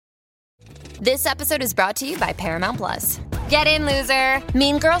This episode is brought to you by Paramount Plus. Get in, loser!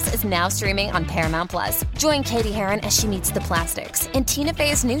 Mean Girls is now streaming on Paramount Plus. Join Katie Heron as she meets the plastics in Tina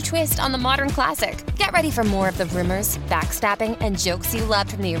Fey's new twist on the modern classic. Get ready for more of the rumors, backstabbing, and jokes you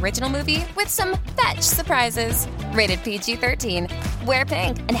loved from the original movie with some fetch surprises. Rated PG-13. Wear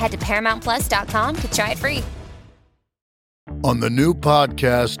pink and head to ParamountPlus.com to try it free. On the new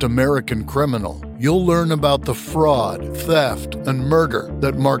podcast, American Criminal, you'll learn about the fraud, theft, and murder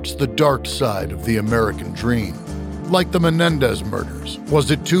that marks the dark side of the American dream. Like the Menendez murders.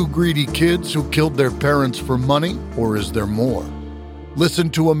 Was it two greedy kids who killed their parents for money, or is there more? Listen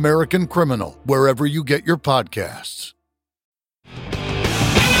to American Criminal wherever you get your podcasts.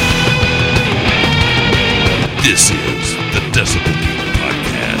 This is the Decibel Geek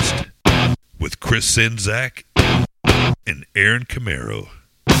Podcast with Chris Czynszak and Aaron Camaro.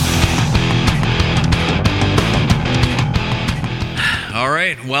 All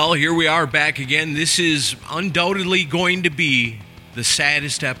right, well, here we are back again. This is undoubtedly going to be the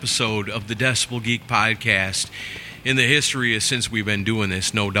saddest episode of the Decibel Geek Podcast in the history since we've been doing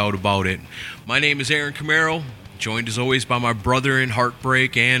this, no doubt about it. My name is Aaron Camaro, joined as always by my brother in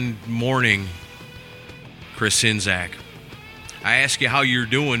heartbreak and mourning, Chris Czynszak. I ask you how you're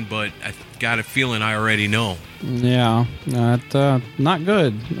doing, but I got a feeling I already know. Yeah, not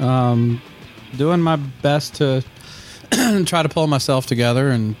good. Doing my best to try to pull myself together,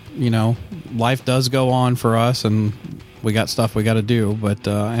 and life does go on for us, and we got stuff we got to do. But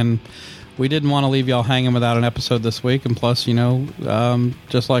and we didn't want to leave y'all hanging without an episode this week. And plus,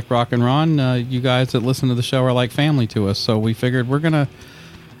 just like Rock and Ron, you guys that listen to the show are like family to us. So we figured we're gonna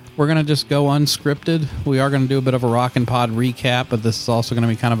just go unscripted. We are gonna do a bit of a Rock and Pod recap, but this is also gonna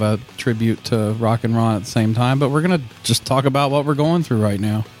be kind of a tribute to Rock and Ron at the same time. But we're gonna just talk about what we're going through right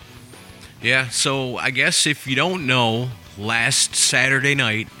now. Yeah, so I guess if you don't know, last Saturday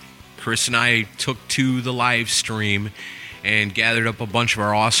night, Chris and I took to the live stream and gathered up a bunch of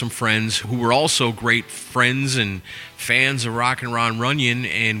our awesome friends who were also great friends and fans of Rock and Ron Runyon,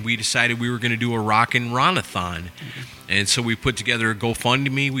 and we decided we were going to do a Rock and Ron-a-thon. And so we put together a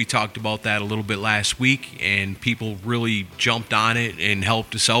GoFundMe. We talked about that a little bit last week, and people really jumped on it and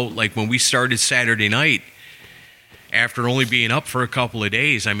helped us out. Like when we started Saturday night, after only being up for a couple of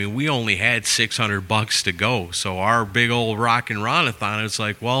days, I mean, we only had $600 to go. So our big old Rock and Ron-a-thon, it's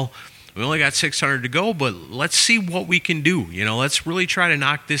like, well, we only got $600 to go, but let's see what we can do. Let's really try to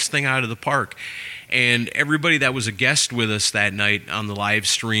knock this thing out of the park. And everybody that was a guest with us that night on the live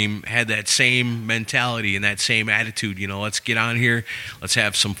stream had that same mentality and that same attitude. Let's get on here. Let's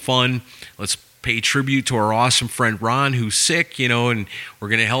have some fun. Let's pay tribute to our awesome friend Ron, who's sick, and we're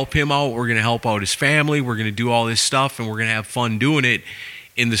going to help him out. We're going to help out his family. We're going to do all this stuff, and we're going to have fun doing it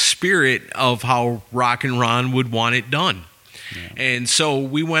in the spirit of how Rock and Ron would want it done. Yeah. And so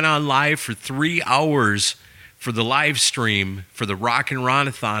we went on live for 3 hours for the live stream for the Rock and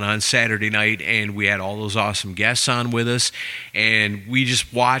Ron-a-thon on Saturday night, and we had all those awesome guests on with us, and we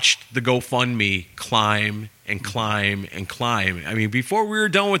just watched the GoFundMe climb and climb and climb. I mean, before we were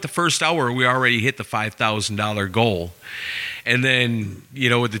done with the first hour, we already hit the $5,000 goal. And then,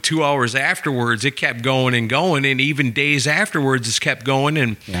 with the 2 hours afterwards, it kept going and going, and even days afterwards, it's kept going.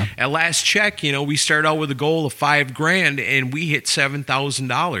 And At last check, we started out with a goal of $5,000, and we hit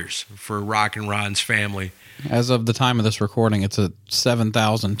 $7,000 for Rock and Ron's family. As of the time of this recording, it's at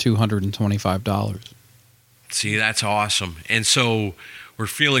 $7,225. See, that's awesome. And so we're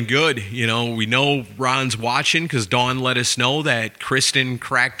feeling good. We know Ron's watching because Dawn let us know that Kristen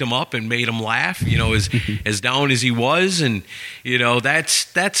cracked him up and made him laugh, as down as he was. And,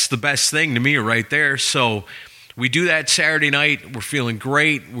 that's the best thing to me right there. So we do that Saturday night. We're feeling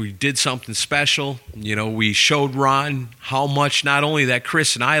great. We did something special. We showed Ron how much not only that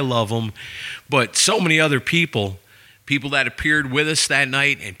Chris and I love him, but so many other people that appeared with us that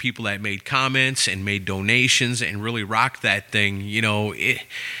night and people that made comments and made donations and really rocked that thing.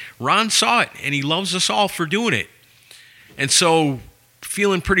 Ron saw it, and he loves us all for doing it. And so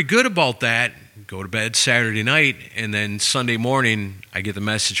feeling pretty good about that, go to bed Saturday night, and then Sunday morning I get the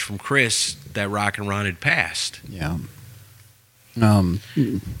message from Chris that Rock and Ron had passed. Yeah.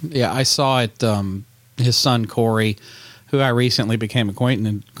 I saw it. His son, Corey, who I recently became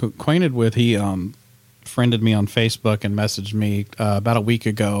acquainted with, he friended me on Facebook and messaged me about a week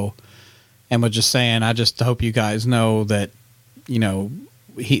ago and was just saying, I just hope you guys know that, he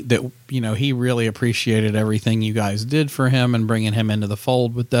really appreciated everything you guys did for him and bringing him into the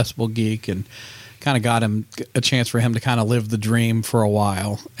fold with Decibel Geek, and kind of got him a chance for him to kind of live the dream for a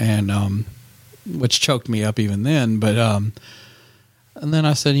while, and which choked me up even then. But and then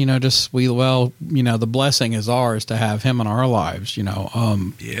I said, the blessing is ours to have him in our lives.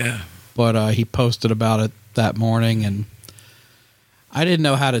 Yeah. but he posted about it that morning, and I didn't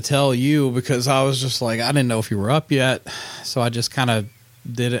know how to tell you because I was just like, I didn't know if you were up yet, so I just kind of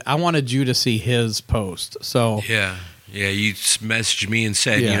did it. I wanted you to see his post, so yeah, you messaged me and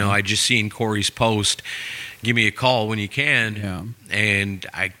said, I just seen Corey's post. Give me a call when you can. Yeah. And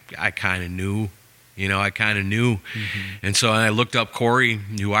I kind of knew. And so I looked up Corey,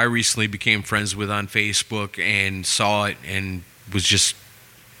 who I recently became friends with on Facebook, and saw it and was just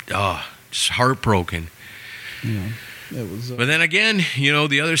heartbroken. Yeah, it was. But then again,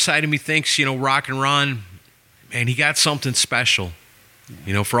 the other side of me thinks, Rockin' Ron, man, he got something special.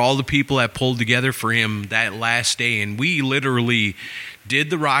 For all the people that pulled together for him that last day. And we literally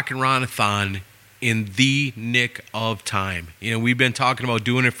did the Rockin' Ron-a-thon in the nick of time. We've been talking about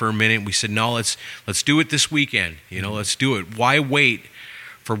doing it for a minute. We said, no, let's do it this weekend. Let's do it. Why wait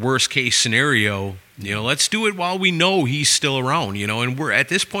for worst case scenario? Let's do it while we know he's still around, and we're at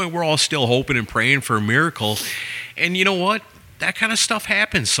this point, we're all still hoping and praying for a miracle. And you know what? That kind of stuff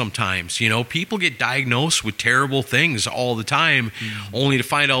happens sometimes. People get diagnosed with terrible things all the time, only to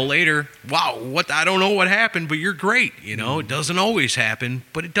find out later, wow, I don't know what happened, but you're great. It doesn't always happen,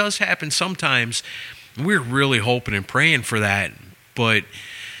 but it does happen sometimes. We're really hoping and praying for that. But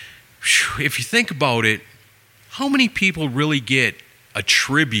if you think about it, how many people really get a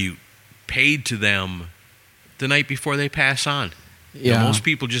tribute paid to them the night before they pass on? Yeah. Most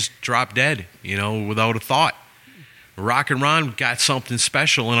people just drop dead, without a thought. Rockin' Ron got something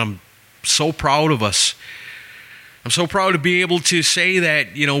special, and I'm so proud of us. I'm so proud to be able to say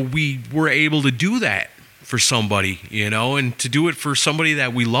that, we were able to do that for somebody, and to do it for somebody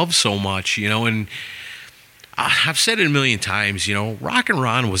that we love so much, and I've said it a million times, Rockin'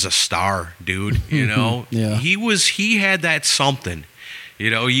 Ron was a star, dude, Yeah. He had that something,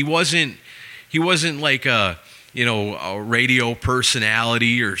 he wasn't like a radio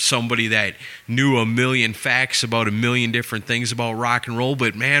personality or somebody that knew a million facts about a million different things about rock and roll.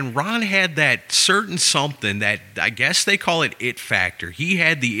 But man, Ron had that certain something that I guess they call it it factor. He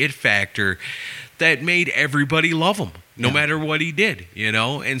had the it factor that made everybody love him, no matter what he did,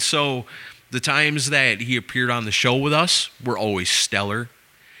 And so the times that he appeared on the show with us were always stellar.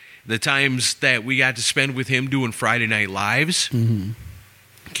 The times that we got to spend with him doing Friday Night Lives,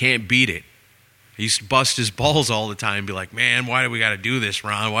 can't beat it. He used to bust his balls all the time and be like, man, why do we got to do this,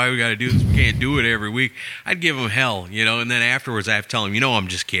 Ron? Why do we got to do this? We can't do it every week. I'd give him hell, and then afterwards I have to tell him, I'm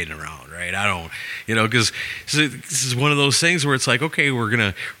just kidding around, right? I don't, because this is one of those things where it's like, okay, we're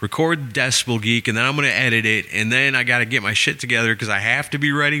going to record Decibel Geek, and then I'm going to edit it, and then I got to get my shit together because I have to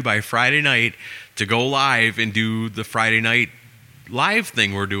be ready by Friday night to go live and do the Friday night live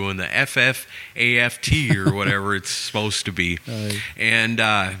thing we're doing, the FFAFT or whatever it's supposed to be. And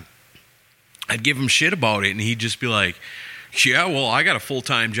I'd give him shit about it, and he'd just be like, yeah, well, I got a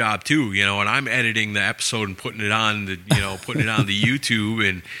full-time job too, and I'm editing the episode and putting it on the, putting it on the YouTube,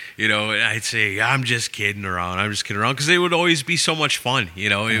 and, and I'd say, I'm just kidding around, because it would always be so much fun,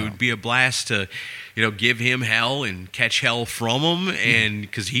 it would be a blast to, give him hell and catch hell from him, and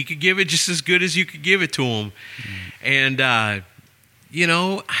because he could give it just as good as you could give it to him, and,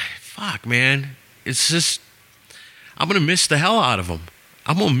 fuck, man, it's just, I'm going to miss the hell out of him.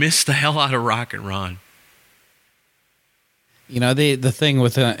 I'm going to miss the hell out of Rockin' Ron. The thing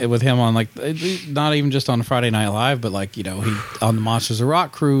with him on, like, not even just on Friday Night Live, but like, he on the Monsters of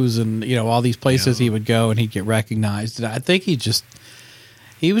Rock cruise and, all these places he would go and he'd get recognized. And I think he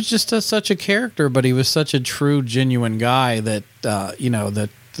was just such a character, but he was such a true, genuine guy that,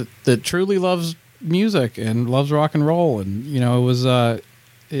 that truly loves music and loves rock and roll. And, it was,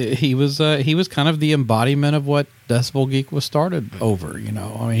 he was kind of the embodiment of what Decibel Geek was started over,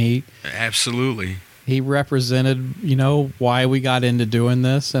 he absolutely, he represented, why we got into doing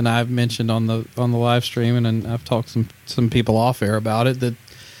this. And I've mentioned on the live stream, and I've talked to some people off air about it, that,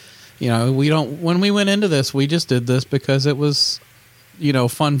 when we went into this, we just did this because it was,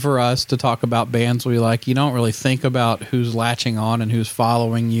 fun for us to talk about bands we like. You don't really think about who's latching on and who's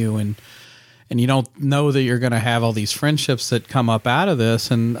following you, and you don't know that you're going to have all these friendships that come up out of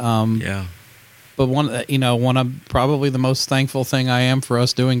this. And but one of probably the most thankful thing I am for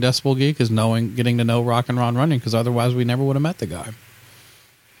us doing Decibel Geek is getting to know Rockin' Ron Runyon, because otherwise we never would have met the guy.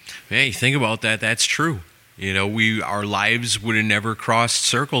 Hey, think about that. That's true. Our lives would have never crossed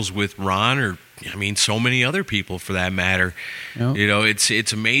circles with Ron, or so many other people for that matter. Yep.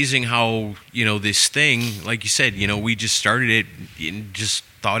 It's amazing how this thing, like you said, we just started it in just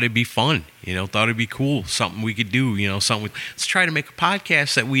thought it'd be fun, thought it'd be cool, something we could do, let's try to make a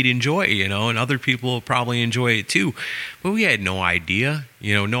podcast that we'd enjoy, and other people will probably enjoy it too. But we had no idea,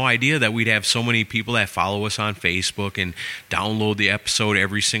 that we'd have so many people that follow us on Facebook and download the episode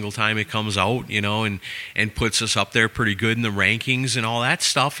every single time it comes out, and puts us up there pretty good in the rankings and all that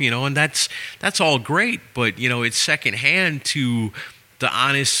stuff, and that's all great. But, it's secondhand to the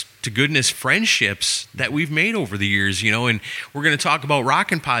honest to goodness friendships that we've made over the years, and we're going to talk about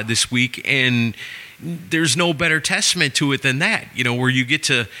Rockin' Pod this week, and there's no better testament to it than that, where you get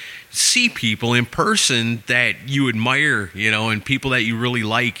to see people in person that you admire, and people that you really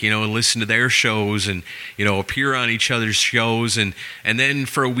like, and listen to their shows and, appear on each other's shows. And then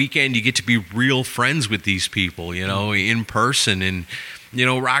for a weekend, you get to be real friends with these people, in person. And,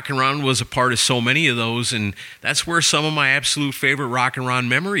 Rockin' Ron was a part of so many of those, and that's where some of my absolute favorite Rockin' Ron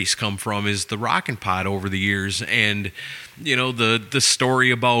memories come from, is the Rockin' Pod over the years. And, the story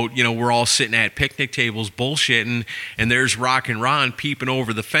about, we're all sitting at picnic tables bullshitting, and there's Rockin' Ron peeping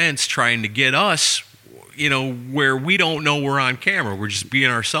over the fence trying to get us, where we don't know we're on camera. We're just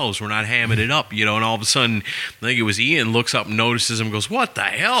being ourselves. We're not hamming it up, and all of a sudden, I think it was Ian, looks up and notices him and goes, "What the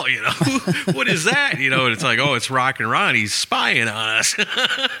hell, what is that?" And it's like, oh, it's Rockin' Ron. He's spying on us.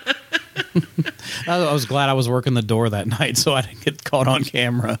 I was glad I was working the door that night so I didn't get caught on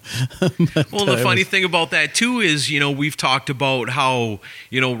camera. Well, the funny thing about that, too, is, we've talked about how,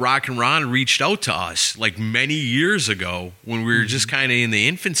 Rockin' Ron reached out to us like many years ago when we were just kind of in the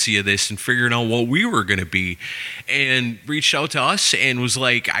infancy of this and figuring out what we were going to be, and reached out to us and was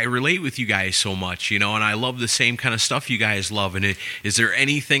like, "I relate with you guys so much, and I love the same kind of stuff you guys love. And is there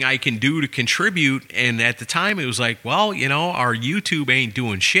anything I can do to contribute?" And at the time, it was like, well, our YouTube ain't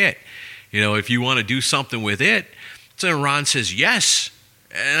doing shit. If you want to do something with it. So Ron says yes.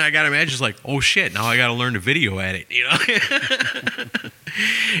 And I got to imagine, it's like, oh shit, now I got to learn to video edit,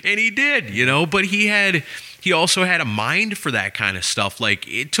 And he did, but he also had a mind for that kind of stuff. Like,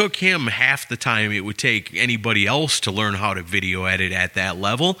 it took him half the time it would take anybody else to learn how to video edit at that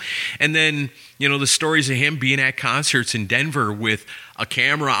level. And then, the stories of him being at concerts in Denver with a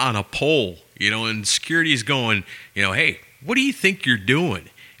camera on a pole, and security's going, "Hey, what do you think you're doing?"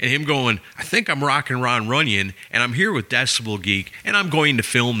 And him going, "I think I'm Rockin' Ron Runyon, and I'm here with Decibel Geek, and I'm going to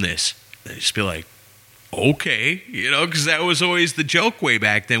film this." And just be like, okay, because that was always the joke way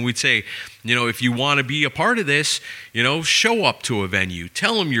back then. We'd say, if you want to be a part of this, show up to a venue,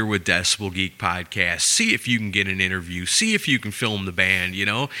 tell them you're with Decibel Geek Podcast, see if you can get an interview, see if you can film the band,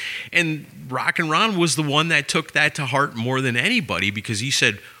 And Rockin' Ron was the one that took that to heart more than anybody, because he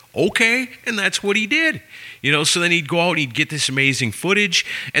said, okay, and that's what he did. So then he'd go out and he'd get this amazing footage,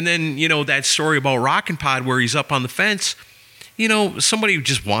 and then, that story about Rockin' Pod where he's up on the fence, somebody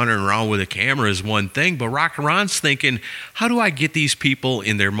just wandering around with a camera is one thing, but Rockin' Ron's thinking, how do I get these people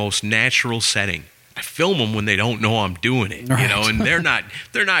in their most natural setting? I film them when they don't know I'm doing it, right. And they're not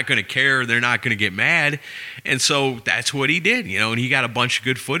going to care, they're not going to get mad, and so that's what he did, and he got a bunch of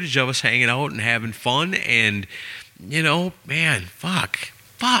good footage of us hanging out and having fun, and, man, fuck.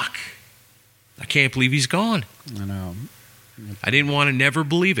 I can't believe he's gone. I know. I didn't want to never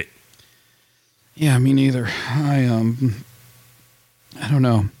believe it. Yeah, me neither. I don't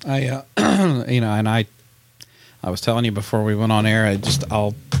know. And I was telling you before we went on air,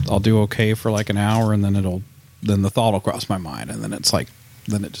 I'll do okay for like an hour, and then the thought will cross my mind, and then it's like,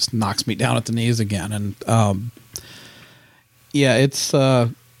 then it just knocks me down at the knees again. And yeah, it's a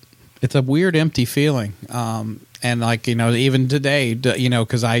weird, empty feeling. And like, even today,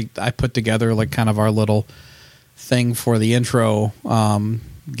 because I put together like kind of our little thing for the intro,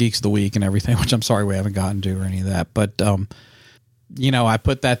 Geeks of the Week and everything, which I'm sorry we haven't gotten to or any of that. But, I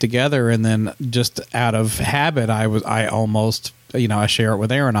put that together, and then just out of habit, I almost, I share it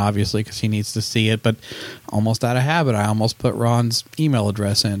with Aaron, obviously, because he needs to see it. But almost out of habit, I almost put Ron's email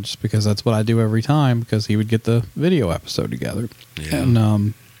address in, just because that's what I do every time, because he would get the video episode together. Yeah.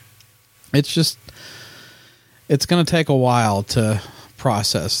 And it's going to take a while to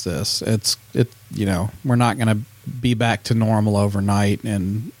process this. We're not going to be back to normal overnight,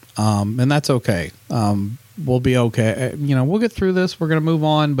 and that's okay. We'll be okay. We'll get through this. We're going to move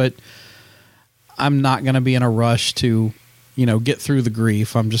on, but I'm not going to be in a rush to, get through the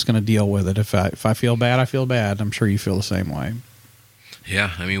grief. I'm just going to deal with it. If I feel bad, I feel bad. I'm sure you feel the same way.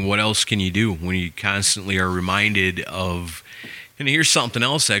 Yeah. I mean, what else can you do when you constantly are reminded of? And here's something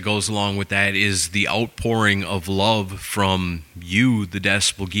else that goes along with that, is the outpouring of love from you, the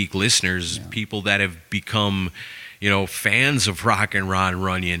Decibel Geek listeners, people that have become, fans of Rockin' Ron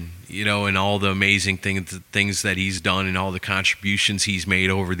Runyon, and all the amazing things that he's done and all the contributions he's made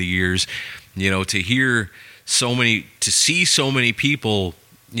over the years, to see so many people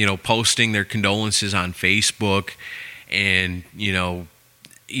posting their condolences on Facebook, and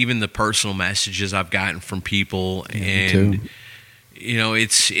even the personal messages I've gotten from people, and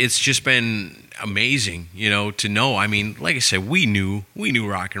it's just been amazing, to know. I mean, like I said, we knew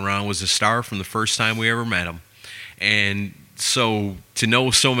Rockin' Ron was a star from the first time we ever met him, and so to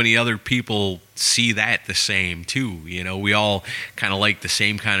know so many other people see that the same too. We all kind of like the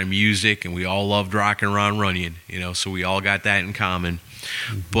same kind of music, and we all loved Rockin' Ron Runyon. So we all got that in common.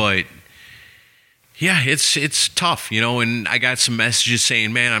 Mm-hmm. But yeah, it's tough, and I got some messages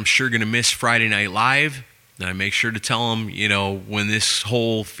saying, man, I'm sure going to miss Friday Night Live. And I make sure to tell them, when this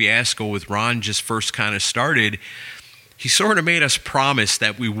whole fiasco with Ron just first kind of started, he sort of made us promise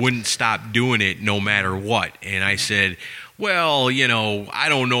that we wouldn't stop doing it no matter what. And I said, well, I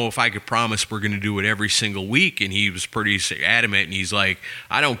don't know if I could promise we're going to do it every single week. And he was pretty adamant. And he's like,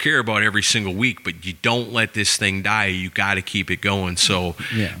 I don't care about every single week, but you don't let this thing die. You got to keep it going. So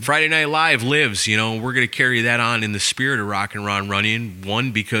Friday Night Live lives. We're going to carry that on in the spirit of Rockin' Ron Runyon.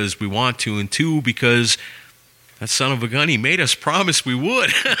 One, because we want to, and two, because that son of a gun, he made us promise we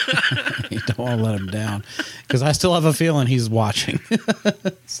would. You don't want to let him down, because I still have a feeling he's watching.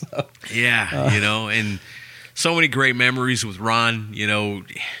 So, and so many great memories with Ron.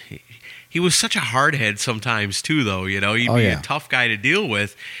 He was such a hardhead sometimes too, though. He'd be a tough guy to deal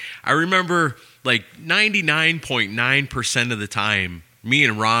with. I remember, like, 99.9% of the time, me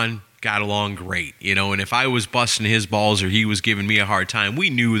and Ron got along great, and if I was busting his balls or he was giving me a hard time,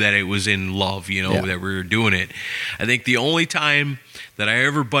 we knew that it was in love, that we were doing it. I think the only time that I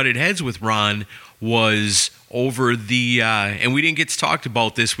ever butted heads with Ron was over the, and we didn't get to talk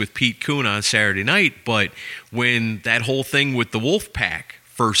about this with Pete Kuhn on Saturday night, but when that whole thing with the Wolfpack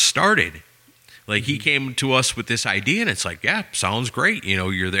first started, like, he came to us with this idea, and it's like, yeah, sounds great.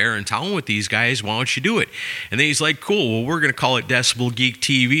 You're there in town with these guys. Why don't you do it? And then he's like, cool, well, we're going to call it Decibel Geek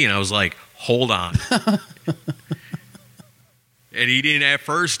TV. And I was like, hold on. And he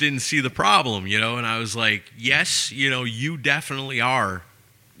didn't see the problem, and I was like, yes, you definitely are,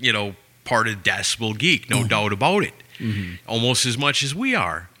 part of Decibel Geek, no doubt about it. Mm-hmm. Almost as much as we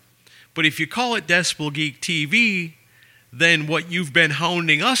are. But if you call it Decibel Geek TV, then what you've been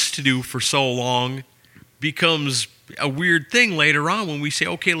hounding us to do for so long becomes a weird thing later on when we say,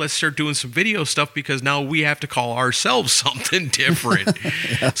 okay, let's start doing some video stuff, because now we have to call ourselves something different.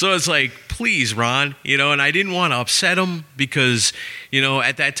 So it's like, please, Ron, and I didn't want to upset him, because,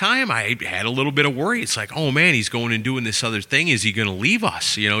 at that time I had a little bit of worry. It's like, oh man, he's going and doing this other thing. Is he going to leave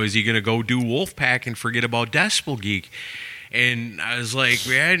us? Is he going to go do Wolfpack and forget about Decibel Geek? And I was like,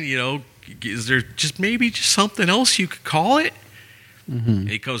 man, is there just something else you could call it? Mm-hmm. And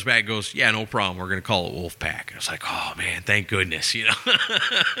he comes back and goes, yeah, no problem. We're going to call it Wolfpack. I was like, oh, man, thank goodness, Yeah.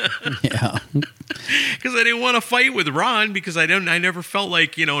 Because I didn't want to fight with Ron, because I never felt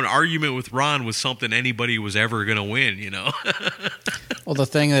like, an argument with Ron was something anybody was ever going to win, Well, the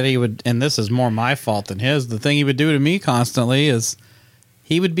thing that he would, and this is more my fault than his, the thing he would do to me constantly is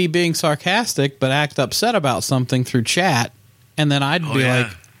he would be being sarcastic but act upset about something through chat, and then I'd be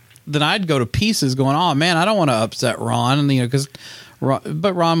like, then I'd go to pieces going, oh man, I don't want to upset Ron, and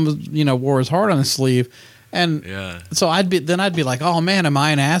but Ron was, wore his heart on his sleeve, and so I'd be like, oh man, am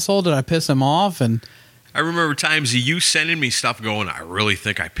I an asshole? Did I piss him off? And I remember times of you sending me stuff going, I really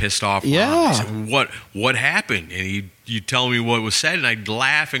think I pissed off Ron. Yeah. I said, what happened? And you'd tell me what was said, and I'd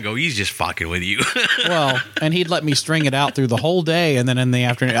laugh and go, he's just fucking with you. Well, and he'd let me string it out through the whole day, and then in the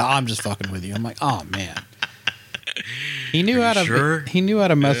afternoon, oh, I'm just fucking with you. I'm like, oh man. He knew how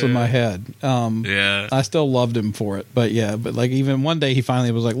to mess with my head. I still loved him for it, but like, even one day he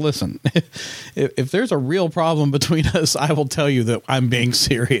finally was like, listen, if there's a real problem between us, I will tell you that I'm being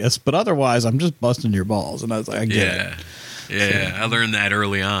serious, but otherwise I'm just busting your balls. And I was like, I get it. Yeah, I learned that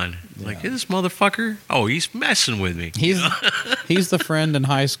early on. Like, this motherfucker, he's messing with me. He's the friend in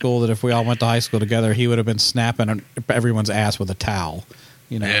high school that if we all went to high school together, he would have been snapping everyone's ass with a towel.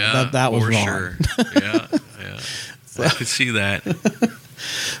 That was wrong. Sure. Yeah. I could see that.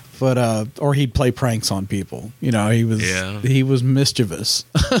 But or he'd play pranks on people. He was mischievous.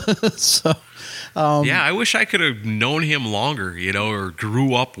 So I wish I could have known him longer, or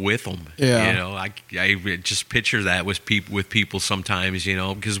grew up with him. I just picture that with people sometimes,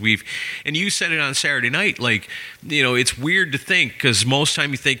 because and you said it on Saturday night, like, it's weird to think, because most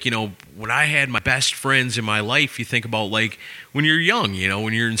time you think, when I had my best friends in my life, you think about, like, when you're young,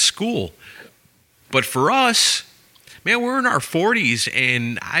 when you're in school. But for us, man, we're in our 40s,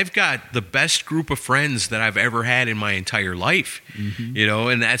 and I've got the best group of friends that I've ever had in my entire life, you know,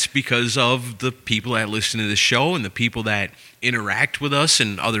 and that's because of the people that listen to the show and the people that interact with us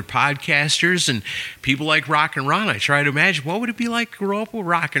and other podcasters and people like Rock and Ron. I try to imagine what would it be like to grow up with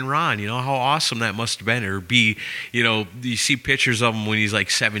Rock and Ron, you know, how awesome that must have been. Or be, you know, you see pictures of him when he's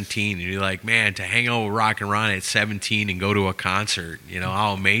like 17 and you're like, man, to hang out with Rock and Ron at 17 and go to a concert, you know,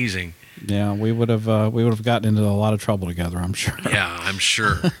 how amazing. Yeah, we would have gotten into a lot of trouble together, I'm sure. Yeah, I'm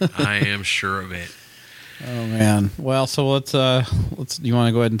sure. I am sure of it. Oh man. Well, so let's you want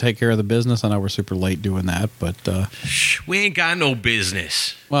to go ahead and take care of the business? I know we're super late doing that, but We ain't got no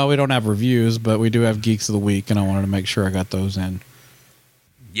business. well, we don't have reviews, but we do have Geeks of the Week, and I wanted to make sure I got those in.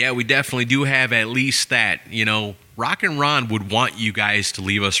 Yeah, we definitely do have at least that. You know, Rock and Ron would want you guys to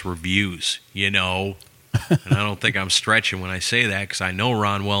leave us reviews, you know. And I don't think I'm stretching when I say that, because I know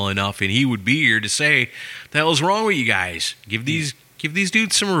Ron well enough, and he would be here to say, the hell's wrong with you guys? Give these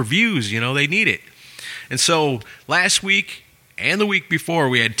dudes some reviews, you know, they need it. And so last week and the week before,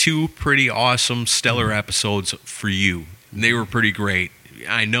 we had two pretty awesome, stellar episodes for you. And they were pretty great.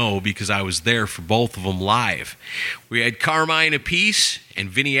 I know, because I was there for both of them live. We had Carmine Apiece and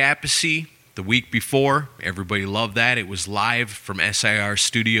Vinny Appice the week before. Everybody loved that. It was live from SIR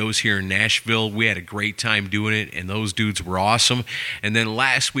Studios here in Nashville. We had a great time doing it, and those dudes were awesome. And then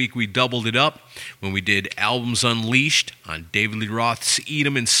last week we doubled it up when we did Albums Unleashed on David Lee Roth's Eat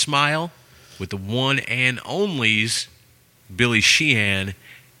 'em and Smile with the one and onlys Billy Sheehan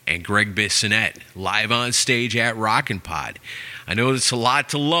and Greg Bissonette live on stage at Rockin' Pod. I know it's a lot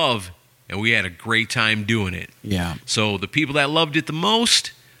to love, and we had a great time doing it. Yeah. So the people that loved it the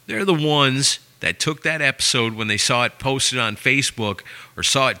most, they're the ones that took that episode when they saw it posted on Facebook or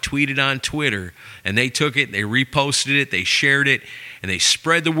saw it tweeted on Twitter, and they took it, they reposted it, they shared it, and they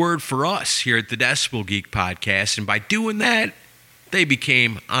spread the word for us here at the Decibel Geek Podcast. And by doing that, they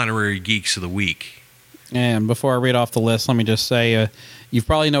became honorary Geeks of the Week. And before I read off the list, let me just say, you've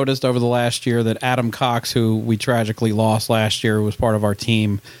probably noticed over the last year that Adam Cox, who we tragically lost last year, who was part of our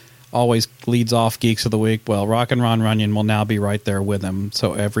team, always leads off Geeks of the Week. Well, Rock and Ron Runyon will now be right there with him.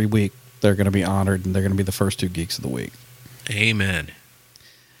 So every week they're going to be honored, and they're going to be the first two Geeks of the Week. Amen.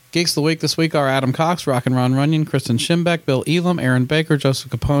 Geeks of the Week this week are Adam Cox, Rock and Ron Runyon, Kristen Schimbeck, Bill Elam, Aaron Baker,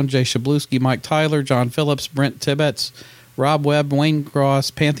 Joseph Capone, Jay Shabluski, Mike Tyler, John Phillips, Brent Tibbetts, Rob Webb, Wayne Gross,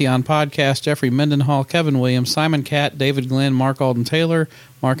 Pantheon Podcast, Jeffrey Mendenhall, Kevin Williams, Simon Catt, David Glenn, Mark Alden Taylor,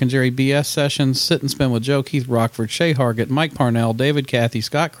 Mark and Jerry BS Sessions, Sit and Spin with Joe, Keith Rockford, Shay Hargett, Mike Parnell, David Cathy,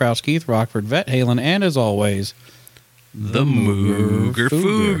 Scott Krause, Keith Rockford, Vet Halen, and as always, the Mooger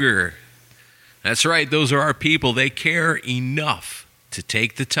Fooger. That's right, those are our people. They care enough to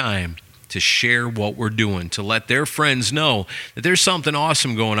take the time to share what we're doing, to let their friends know that there's something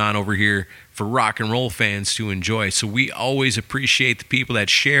awesome going on over here for rock and roll fans to enjoy. So we always appreciate the people that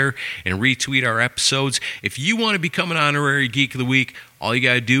share and retweet our episodes. If you want to become an honorary Geek of the Week, all you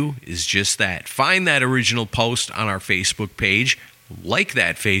got to do is just that. Find that original post on our Facebook page, like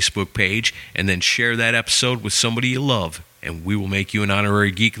that Facebook page, and then share that episode with somebody you love, and we will make you an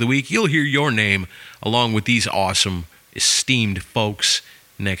honorary Geek of the Week. You'll hear your name along with these awesome, esteemed folks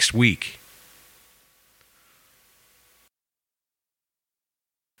next week.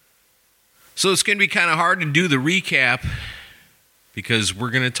 So it's going to be kind of hard to do the recap because we're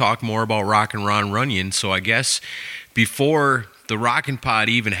going to talk more about Rock and Ron Runyon. So I guess before the Rockin' Pod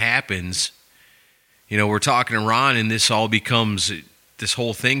even happens, you know, we're talking to Ron, and this whole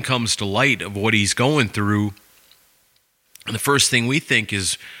thing comes to light of what he's going through. And the first thing we think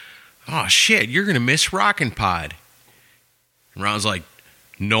is, oh shit, you're going to miss Rockin' Pod. And Ron's like,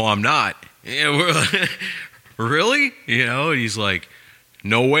 no, I'm not. Yeah, we're really? You know, and he's like,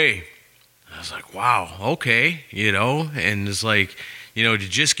 no way. I was like, wow, okay, you know, and it's like, you know, to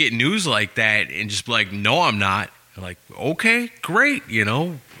just get news like that and just be like, no, I'm not. I'm like, okay, great, you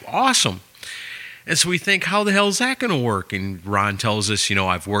know, awesome. And so we think, how the hell is that going to work? And Ron tells us, you know,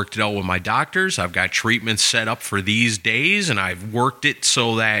 I've worked it out with my doctors. I've got treatments set up for these days, and I've worked it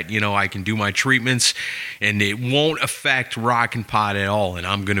so that, you know, I can do my treatments, and it won't affect Rockin' Pod at all, and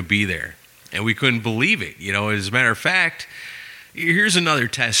I'm going to be there. And we couldn't believe it. You know, as a matter of fact, here's another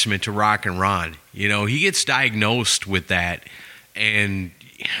testament to Rock and Ron. You know, he gets diagnosed with that, and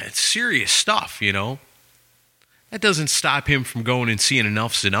it's serious stuff, you know. That doesn't stop him from going and seeing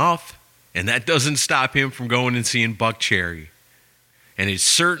Enough's Enough, and that doesn't stop him from going and seeing Buckcherry. And it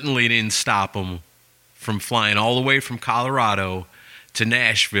certainly didn't stop him from flying all the way from Colorado to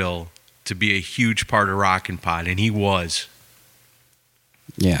Nashville to be a huge part of Rockin' Pod, and he was.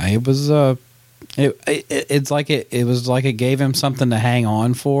 Yeah, it was. It's like it was like it gave him something to hang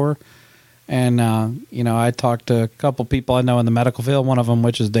on for, And, I talked to a couple people I know in the medical field, one of them,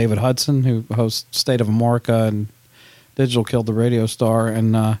 which is David Hudson, who hosts State of Amorica and Digital Killed the Radio Star.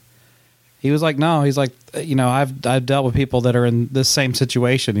 And he was like, no, he's like, I've dealt with people that are in this same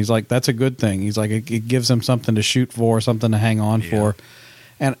situation. He's like, that's a good thing. He's like, it gives them something to shoot for, something to hang on for.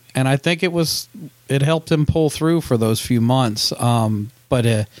 And I think it helped him pull through for those few months.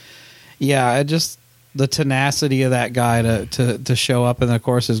 The tenacity of that guy to show up, and of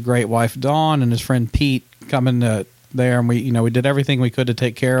course his great wife Dawn and his friend Pete coming there, and we did everything we could to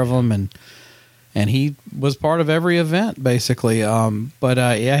take care of him, and he was part of every event basically.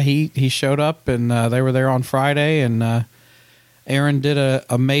 He showed up, and they were there on Friday, and Aaron did an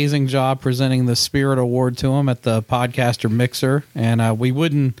amazing job presenting the Spirit Award to him at the Podcaster Mixer, and we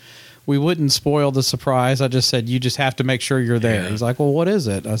wouldn't spoil the surprise. I just said, you just have to make sure you're there. Yeah. He's like, well, what is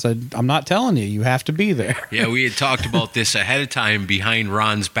it? I said, I'm not telling you. You have to be there. Yeah, we had talked about this ahead of time behind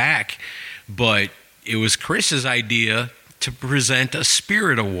Ron's back, but it was Chris's idea to present a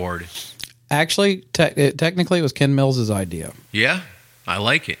Spirit Award. Actually, technically, it was Ken Mills' idea. Yeah, I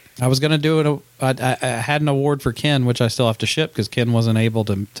like it. I was going to do it. I had an award for Ken, which I still have to ship because Ken wasn't able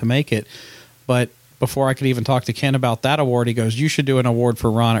to make it. But before I could even talk to Ken about that award, he goes, you should do an award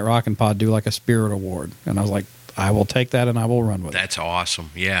for Ron at Rockin' Pod, do like a Spirit Award. And I was like, I will take that and I will run with it. That's awesome.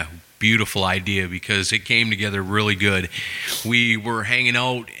 Yeah, beautiful idea because it came together really good. We were hanging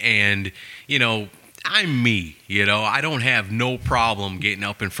out and, I'm me, I don't have no problem getting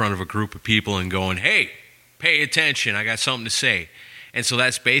up in front of a group of people and going, hey, pay attention, I got something to say. And so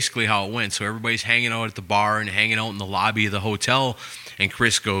that's basically how it went. So everybody's hanging out at the bar and hanging out in the lobby of the hotel, and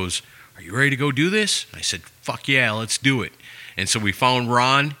Chris goes, are you ready to go do this? I said, fuck yeah, let's do it. And so we found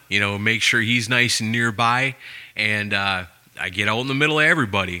Ron, make sure he's nice and nearby. And I get out in the middle of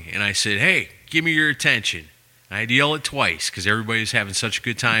everybody, and I said, hey, give me your attention. I had to yell it twice because everybody was having such a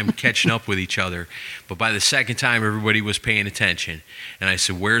good time catching up with each other. But by the second time, everybody was paying attention. And I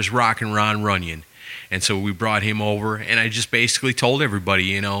said, where's Rockin' Ron Runyon? And so we brought him over, and I just basically told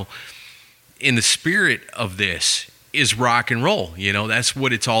everybody, in the spirit of this is rock and roll. That's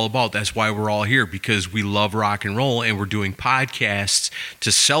what it's all about. That's why we're all here, because we love rock and roll, and we're doing podcasts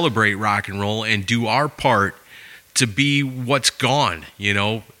to celebrate rock and roll and do our part to be what's gone.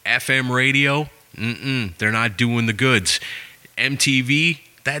 FM radio, they're not doing the goods. MTV,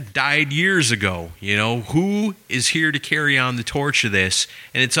 that died years ago. Who is here to carry on the torch of this?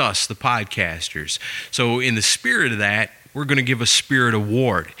 And it's us, the podcasters. So in the spirit of that, we're going to give a Spirit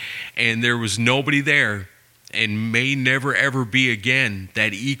Award. And there was nobody there, and may never ever be again,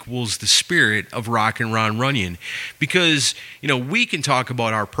 that equals the spirit of Rockin' Ron Runyon. Because, we can talk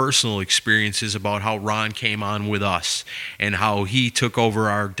about our personal experiences about how Ron came on with us and how he took over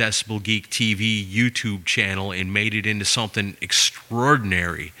our Decibel Geek TV YouTube channel and made it into something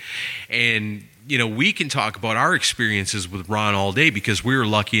extraordinary. And, we can talk about our experiences with Ron all day because we were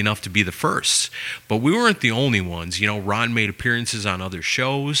lucky enough to be the first. But we weren't the only ones. Ron made appearances on other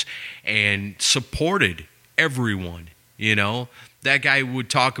shows and supported everyone. That guy would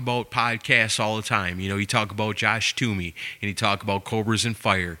talk about podcasts all the time. He'd talk about Josh Toomey, and he'd talk about Cobras and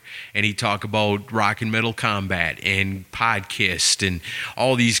Fire, and he'd talk about Rock and Metal Combat and Podkist and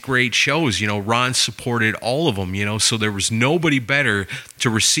all these great shows. Ron supported all of them, so there was nobody better to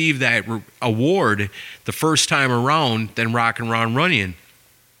receive that award the first time around than Rockin' Ron Runyon.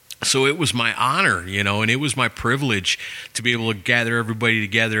 So it was my honor, and it was my privilege to be able to gather everybody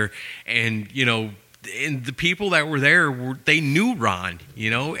together. And, and the people that were there, they knew Ron,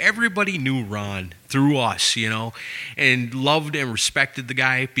 everybody knew Ron through us, and loved and respected the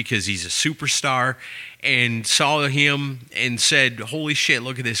guy because he's a superstar, and saw him and said, holy shit,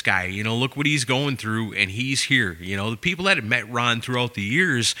 look at this guy, look what he's going through, and he's here. The people that had met Ron throughout the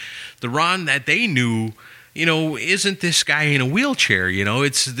years, the Ron that they knew, isn't this guy in a wheelchair,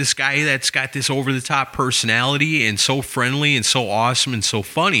 it's this guy that's got this over-the-top personality and so friendly and so awesome and so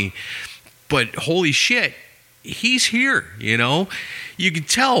funny. But holy shit, he's here, You can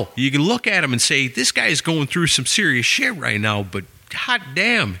tell. You can look at him and say, this guy is going through some serious shit right now, but hot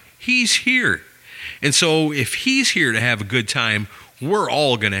damn, he's here. And so if he's here to have a good time, we're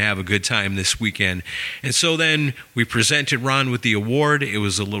all going to have a good time this weekend. And so then we presented Ron with the award. It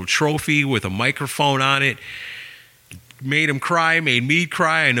was a little trophy with a microphone on it. Made him cry, made me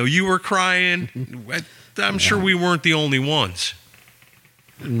cry. I know you were crying. I'm sure we weren't the only ones.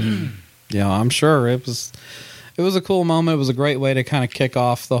 Yeah, I'm sure it was a cool moment. It was a great way to kind of kick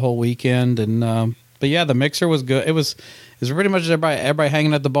off the whole weekend. And but yeah, the mixer was good. It was pretty much everybody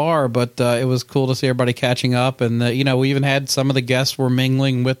hanging at the bar, but it was cool to see everybody catching up. And we even had some of the guests were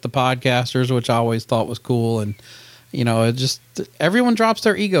mingling with the podcasters, which I always thought was cool. And it just, everyone drops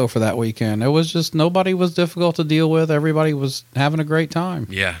their ego for that weekend. It was just, nobody was difficult to deal with. Everybody was having a great time.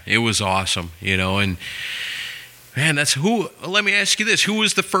 Yeah, it was awesome, and man, let me ask you this. Who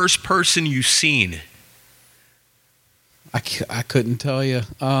was the first person you seen? I couldn't tell you.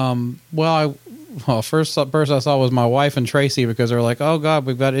 First person I saw was my wife and Tracy, because they were like, "Oh God,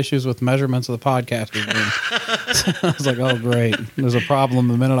 we've got issues with measurements of the podcast." So I was like, "Oh great, there's a problem."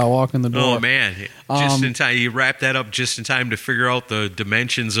 The minute I walk in the door. Oh man, just in time. You wrapped that up just in time to figure out the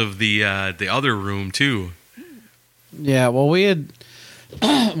dimensions of the other room too. Yeah, well, we had.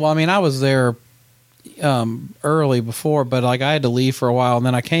 Well, I mean, I was there early before, but like I had to leave for a while, and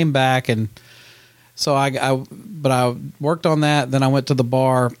then I came back, and so I worked on that. Then I went to the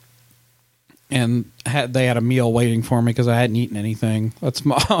bar, and they had a meal waiting for me because I hadn't eaten anything. That's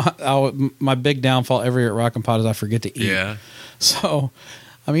my big downfall every year at Rockin' Pod is I forget to eat. Yeah. So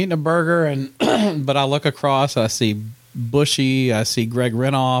I'm eating a burger, and but I look across, I see Bushy, I see Greg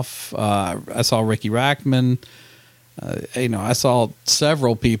Renoff, I saw Ricky Rackman. I saw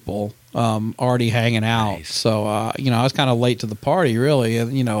several people already hanging out. Nice. So, I was kind of late to the party, really.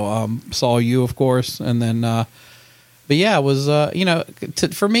 Saw you, of course, and then. But yeah, it was.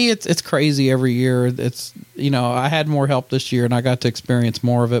 For me, it's crazy every year. It's I had more help this year, and I got to experience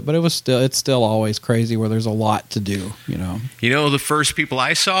more of it. But it's still always crazy where there's a lot to do. The first people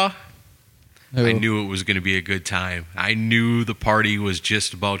I saw. Who? I knew it was going to be a good time. I knew the party was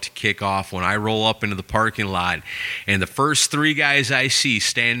just about to kick off when I roll up into the parking lot, and the first three guys I see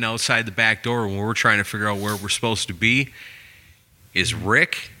standing outside the back door when we're trying to figure out where we're supposed to be is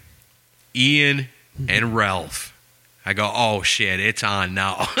Rick, Ian, and Ralph. I go, oh shit, it's on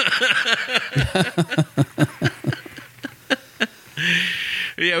now.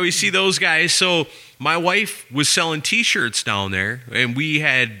 Yeah, we see those guys. So my wife was selling T-shirts down there, and we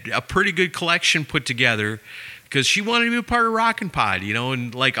had a pretty good collection put together because she wanted to be a part of Rockin' Pod,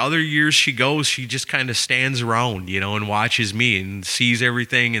 and like other years she just kind of stands around, and watches me and sees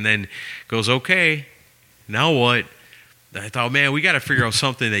everything and then goes, okay, now what? I thought, man, we got to figure out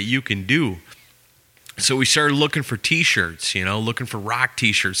something that you can do. So we started looking for T-shirts, looking for rock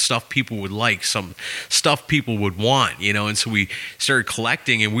T-shirts, stuff people would like, some stuff people would want, and so we started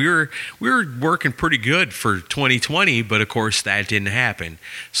collecting, and we were working pretty good for 2020, but of course that didn't happen.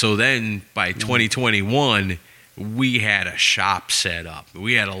 So then by 2021, we had a shop set up.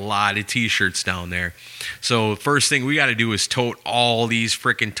 We had a lot of T-shirts down there. So first thing we got to do is tote all these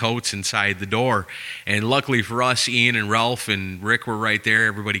freaking totes inside the door. And luckily for us, Ian and Ralph and Rick were right there.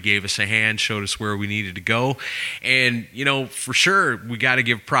 Everybody gave us a hand, showed us where we needed to go. And, for sure, we got to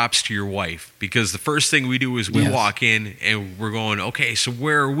give props to your wife, because the first thing we do is we walk in and we're going, okay, so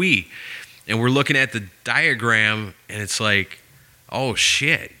where are we? And we're looking at the diagram, and it's like, oh,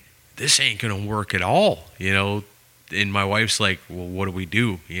 shit. This ain't going to work at all, And my wife's like, well, what do we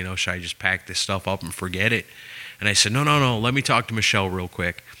do? Should I just pack this stuff up and forget it? And I said, no, let me talk to Michelle real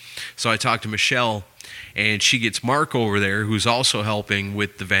quick. So I talked to Michelle, and she gets Mark over there, who's also helping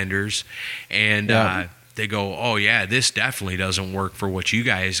with the vendors. And they go, oh, yeah, this definitely doesn't work for what you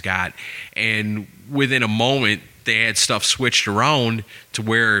guys got. And within a moment, they had stuff switched around to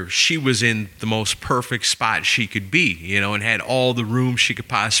where she was in the most perfect spot she could be, and had all the room she could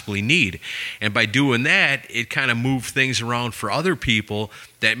possibly need. And by doing that, it kind of moved things around for other people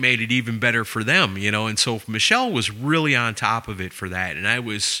that made it even better for them, And so Michelle was really on top of it for that. And I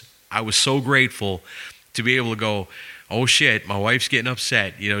was so grateful to be able to go, oh shit, my wife's getting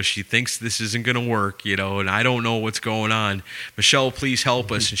upset. She thinks this isn't going to work, and I don't know what's going on. Michelle, please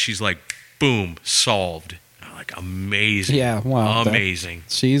help us. And she's like, boom, solved. Like, amazing. Yeah, wow. Amazing.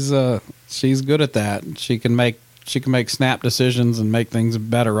 She's good at that. She can make snap decisions and make things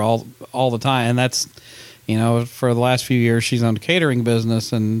better all the time. And that's, for the last few years she's owned a catering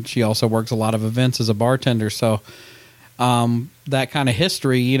business, and she also works a lot of events as a bartender. So that kind of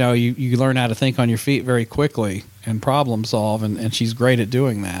history, you learn how to think on your feet very quickly and problem solve, and she's great at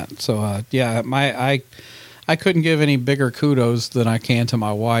doing that. So I couldn't give any bigger kudos than I can to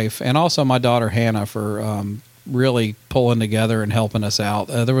my wife, and also my daughter Hannah for really pulling together and helping us out.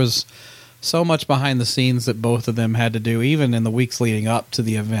 There was so much behind the scenes that both of them had to do, even in the weeks leading up to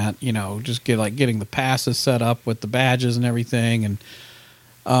the event. Just getting the passes set up with the badges and everything, and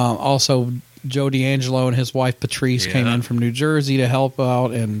also Joe D'Angelo and his wife Patrice came in from New Jersey to help out,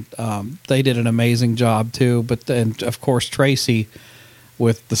 and they did an amazing job too. But then, of course, Tracy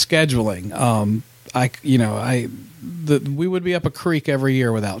with the scheduling. We would be up a creek every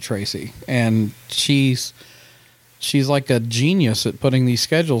year without Tracy, and she's she's like a genius at putting these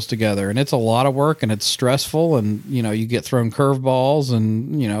schedules together, and it's a lot of work and it's stressful, and you get thrown curveballs,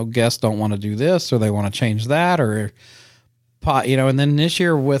 and guests don't want to do this or they want to change that, or and then this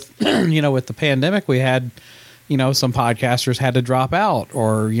year with with the pandemic, we had some podcasters had to drop out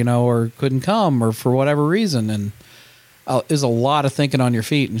or couldn't come or for whatever reason, and is a lot of thinking on your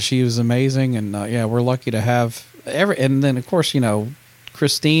feet, and she was amazing, and we're lucky to have and then of course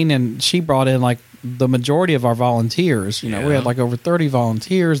Christine, and she brought in like the majority of our volunteers. We had like over 30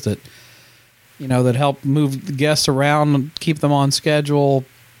 volunteers that that helped move the guests around, keep them on schedule.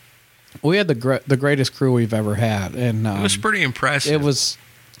 We had the greatest crew we've ever had, and it was pretty impressive.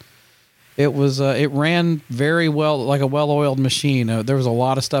 It ran very well, like a well-oiled machine. There was a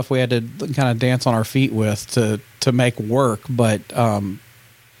lot of stuff we had to kind of dance on our feet with to make work, but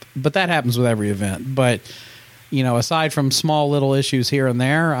that happens with every event. But aside from small little issues here and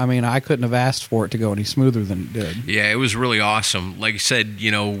there, I mean, I couldn't have asked for it to go any smoother than it did. Yeah, it was really awesome. Like I said,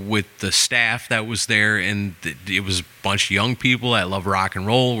 with the staff that was there, and it was a bunch of young people that love rock and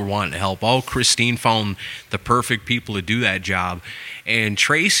roll, were wanting to help out. Christine found the perfect people to do that job. And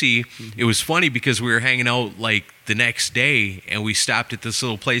Tracy, it was funny because we were hanging out like the next day, and we stopped at this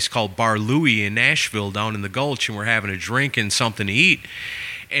little place called Bar Louie in Nashville down in the Gulch, and we're having a drink and something to eat.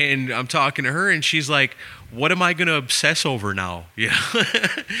 And I'm talking to her, and she's like, what am I going to obsess over now?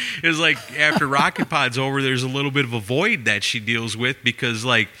 It was like after Rocket Pod's over, there's a little bit of a void that she deals with because,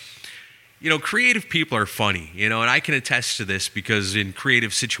 like, creative people are funny, and I can attest to this because in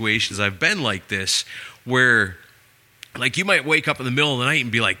creative situations I've been like this where, like, you might wake up in the middle of the night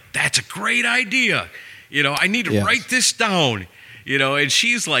and be like, that's a great idea. I need to write this down. And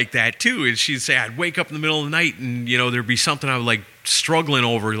she's like that too. And she'd say, I'd wake up in the middle of the night and, there'd be something I was like struggling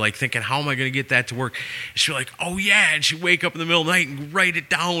over, like thinking, how am I going to get that to work? And she'd be like, oh yeah. And she'd wake up in the middle of the night and write it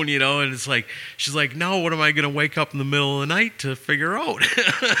down, and it's like, she's like, no, what am I going to wake up in the middle of the night to figure out?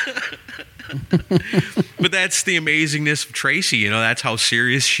 But that's the amazingness of Tracy. That's how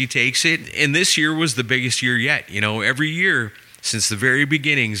serious she takes it. And this year was the biggest year yet. Every year since the very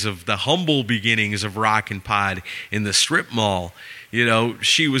beginnings of the humble beginnings of Rockin' Pod in the strip mall,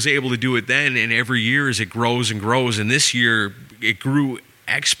 she was able to do it then, and every year as it grows and grows, and this year it grew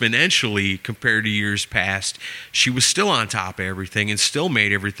exponentially compared to years past. She was still on top of everything and still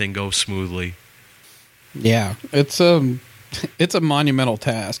made everything go smoothly. Yeah, it's a monumental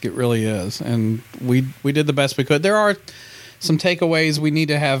task. It really is, and we did the best we could. There are some takeaways. We need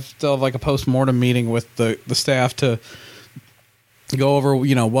to have like a post-mortem meeting with the staff to go over,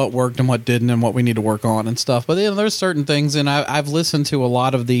 what worked and what didn't and what we need to work on and stuff. But there's certain things, and I've listened to a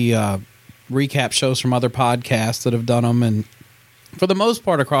lot of the recap shows from other podcasts that have done them, and for the most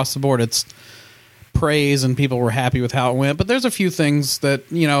part across the board, it's praise and people were happy with how it went. But there's a few things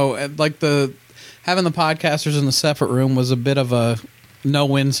that, like having the podcasters in the separate room was a bit of a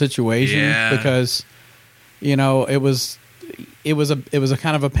no-win situation because, it was a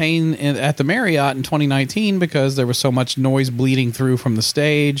kind of a pain at the Marriott in 2019 because there was so much noise bleeding through from the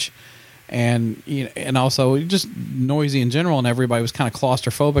stage, and also just noisy in general, and everybody was kind of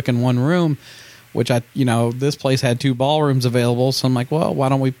claustrophobic in one room, which this place had 2 ballrooms available, so I'm like, well, why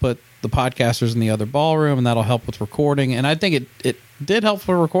don't we put the podcasters in the other ballroom, and that'll help with recording. And I think it did help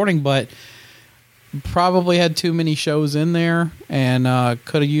for recording, but probably had too many shows in there and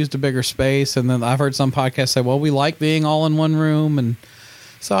could have used a bigger space. And then I've heard some podcasts say, well, we like being all in one room. And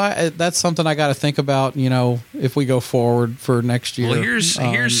so that's something I got to think about, if we go forward for next year. Well,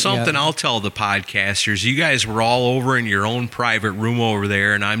 here's something I'll tell the podcasters. You guys were all over in your own private room over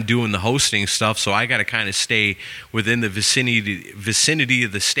there, and I'm doing the hosting stuff, so I got to kind of stay within the vicinity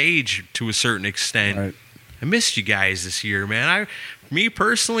of the stage to a certain extent. Right. I missed you guys this year, man. Me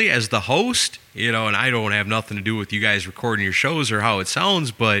personally, as the host, and I don't have nothing to do with you guys recording your shows or how it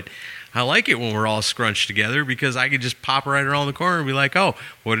sounds, but I like it when we're all scrunched together because I could just pop right around the corner and be like, oh,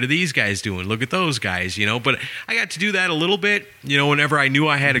 what are these guys doing? Look at those guys, But I got to do that a little bit, whenever I knew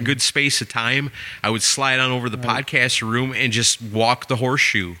I had a good space of time, I would slide on over to the podcaster room and just walk the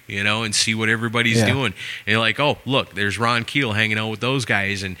horseshoe, and see what everybody's doing. And you're like, oh, look, there's Ron Keel hanging out with those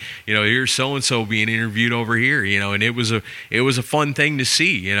guys, and, here's so-and-so being interviewed over here, and it was a fun thing to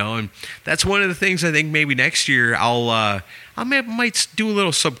see, and that's one of the things I think maybe next year I might do a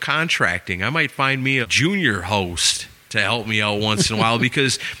little subcontracting. I might find me a junior host to help me out once in a while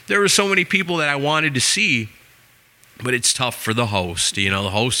because there were so many people that I wanted to see, but it's tough for the host. The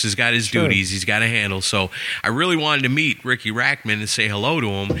host has got his duties he's got to handle. So I really wanted to meet Ricky Rackman and say hello to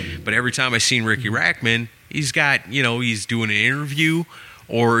him, but every time I seen Ricky Rackman, he's got, he's doing an interview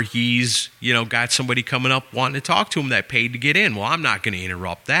or he's, got somebody coming up wanting to talk to him that paid to get in. Well, I'm not going to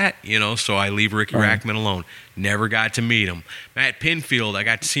interrupt that, so I leave Ricky Rackman alone. Never got to meet him. Matt Pinfield, I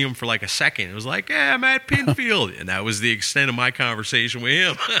got to see him for like a second. It was like, yeah, Matt Pinfield. And that was the extent of my conversation with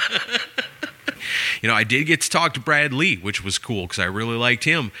him. I did get to talk to Brad Lee, which was cool because I really liked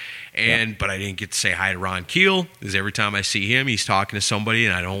him. But I didn't get to say hi to Ron Keel, because every time I see him, he's talking to somebody,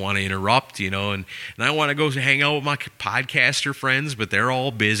 and I don't want to interrupt, and I want to go hang out with my podcaster friends, but they're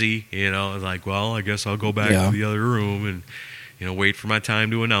all busy, like, well, I guess I'll go back to the other room and, wait for my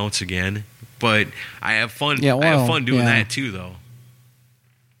time to announce again. But I have fun. I have fun doing that too, though.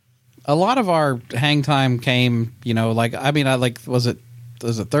 A lot of our hang time came, was it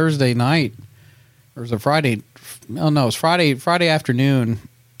Thursday night or was it Friday? Oh no, it was Friday afternoon.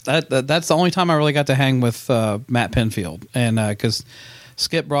 That's the only time I really got to hang with Matt Pinfield, and because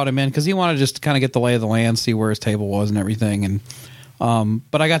Skip brought him in because he wanted just to kind of get the lay of the land, see where his table was and everything, and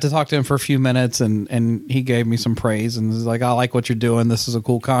but I got to talk to him for a few minutes, and he gave me some praise and was like, I like what you're doing. This is a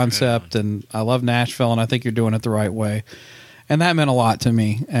cool concept, and I love Nashville, and I think you're doing it the right way, and that meant a lot to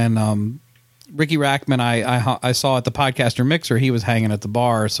me. And Ricky Rackman, I saw at the Podcaster Mixer, he was hanging at the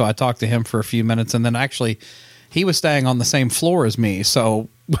bar, so I talked to him for a few minutes, and then actually he was staying on the same floor as me, so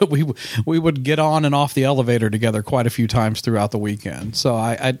we would get on and off the elevator together quite a few times throughout the weekend. So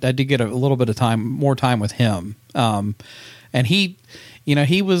I did get a little bit of more time with him, and he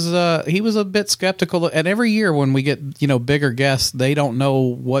was a bit skeptical. And every year when we get bigger guests, they don't know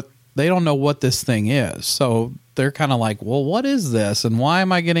what this thing is, so they're kind of like, well, what is this, and why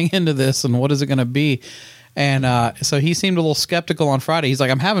am I getting into this, and what is it going to be? And so he seemed a little skeptical on Friday. He's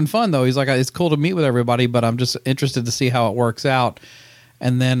like, I'm having fun, though. He's like, it's cool to meet with everybody, but I'm just interested to see how it works out.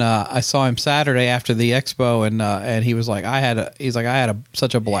 And then I saw him Saturday after the expo, and he was like, I had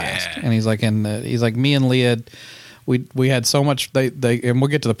such a blast. Yeah. And he's like, me and Leah, we had so much. They and we'll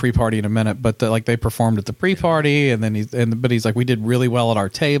get to the pre-party in a minute, but they performed at the pre-party, and then but he's like, we did really well at our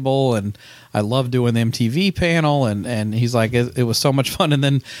table, and I love doing the MTV panel, and he's like, it was so much fun. And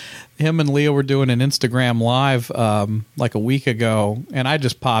then him and Leah were doing an Instagram live like a week ago, and I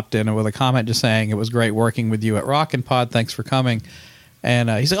just popped in with a comment just saying it was great working with you at Rockin' Pod. Thanks for coming.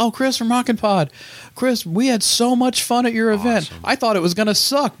 And he's like, oh, Chris from Rockin' Pod. Chris, we had so much fun at your event. I thought it was going to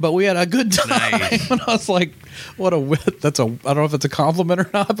suck, but we had a good time. Nice. And I was like, I don't know if it's a compliment or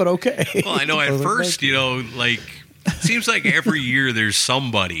not, but okay. Well, I know at first, it seems like every year there's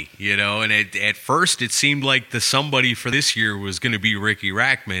somebody, and at first it seemed like the somebody for this year was going to be Ricky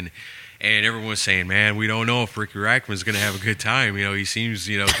Rackman. And everyone was saying, man, we don't know if Ricky Rackman's going to have a good time. He seems,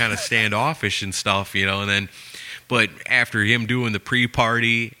 kind of standoffish and stuff, and then... But after him doing the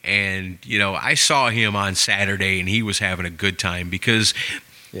pre-party, and, I saw him on Saturday, and he was having a good time because,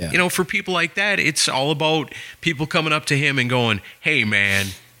 for people like that, it's all about people coming up to him and going, hey, man,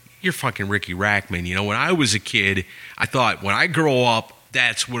 you're fucking Ricky Rackman. When I was a kid, I thought when I grow up,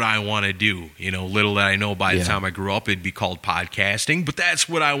 that's what I want to do. Little that I know by the time I grew up, it'd be called podcasting, but that's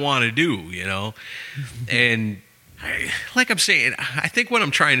what I want to do, And... like I'm saying, I think what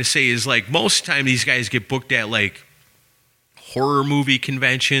I'm trying to say is most of the time these guys get booked at horror movie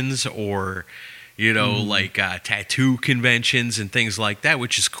conventions or, tattoo conventions and things like that,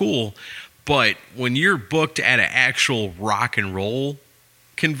 which is cool. But when you're booked at an actual rock and roll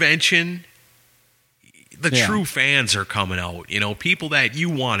convention, the true fans are coming out, people that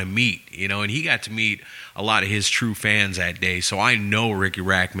you want to meet, and he got to meet a lot of his true fans that day. So I know Ricky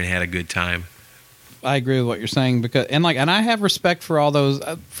Rackman had a good time. I agree with what you're saying and I have respect for all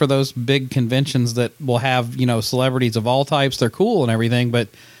those big conventions that will have celebrities of all types. They're cool and everything, but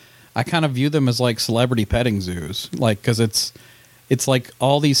I kind of view them as like celebrity petting zoos, because it's like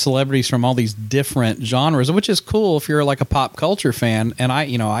all these celebrities from all these different genres, which is cool if you're like a pop culture fan. And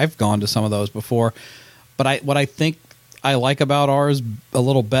I've gone to some of those before, but what I think I like about ours a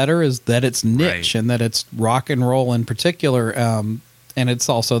little better is that it's niche, and that it's rock and roll in particular. And it's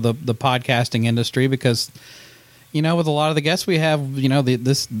also the podcasting industry because, with a lot of the guests we have,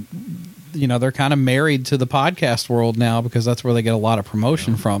 they're kind of married to the podcast world now because that's where they get a lot of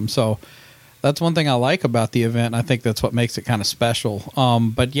promotion from. So that's one thing I like about the event. And I think that's what makes it kind of special.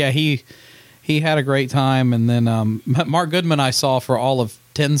 But yeah, he had a great time. And then Mark Goodman I saw for all of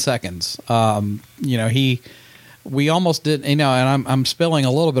 10 seconds. We almost did, and I'm spilling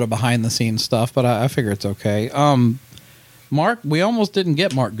a little bit of behind the scenes stuff, but I figure it's okay. We almost didn't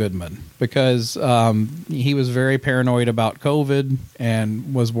get Mark Goodman because he was very paranoid about COVID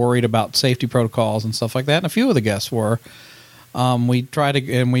and was worried about safety protocols and stuff like that. And a few of the guests were. We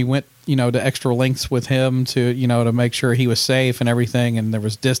went, to extra lengths with him to make sure he was safe and everything, and there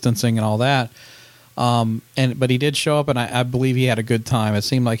was distancing and all that. But he did show up, and I believe he had a good time. It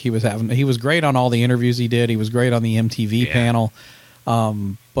seemed like he was great on all the interviews he did. He was great on the MTV panel.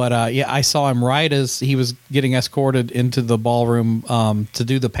 Yeah, I saw him right as he was getting escorted into the ballroom to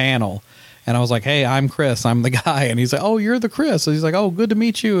do the panel. And I was like, "Hey, I'm Chris. I'm the guy." And he's like, "Oh, you're the Chris." So he's like, "Oh, good to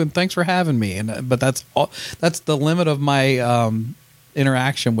meet you, and thanks for having me." And but that's the limit of my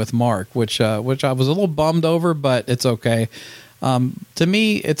interaction with Mark, which I was a little bummed over, but it's okay. To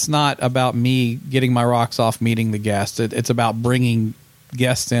me, it's not about me getting my rocks off meeting the guests. It's about bringing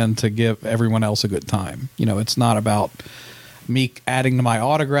guests in to give everyone else a good time. It's not about me adding to my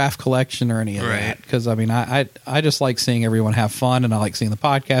autograph collection or any of that. Because, I mean, I just like seeing everyone have fun, and I like seeing the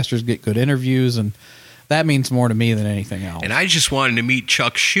podcasters get good interviews, and that means more to me than anything else. And I just wanted to meet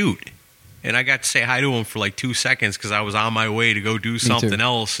Chuck Shute. And I got to say hi to him for like 2 seconds because I was on my way to go do something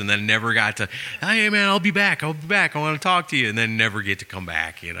else, and then never got to, "Hey, man, I'll be back. I want to talk to you," and then never get to come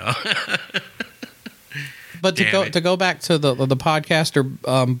back, But to go back to the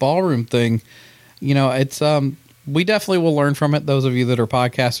podcaster ballroom thing, it's we definitely will learn from it. Those of you that are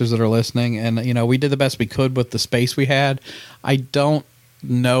podcasters that are listening, and we did the best we could with the space we had. I don't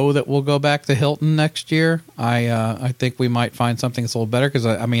know that we'll go back to Hilton next year. I think we might find something that's a little better because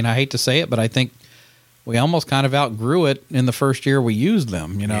I mean, I hate to say it, but I think we almost kind of outgrew it in the first year we used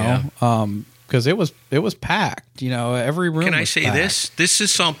them. Because it was packed. Every room. Can I was say packed. this? This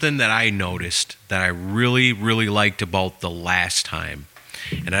is something that I noticed that I really, really liked about the last time.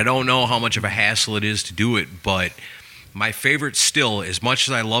 And I don't know how much of a hassle it is to do it, but my favorite still, as much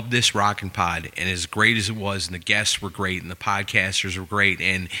as I love this Rockin' Pod, and as great as it was, and the guests were great, and the podcasters were great,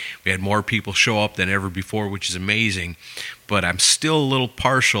 and we had more people show up than ever before, which is amazing, but I'm still a little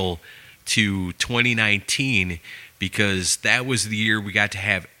partial to 2019 because that was the year we got to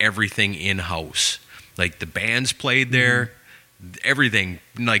have everything in-house. Like, the bands played there. Everything,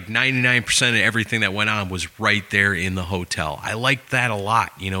 like 99% of everything that went on was right there in the hotel. I liked that a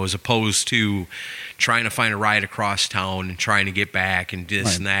lot, as opposed to trying to find a ride across town and trying to get back and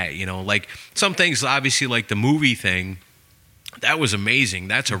this and that, like some things, obviously, like the movie thing, that was amazing.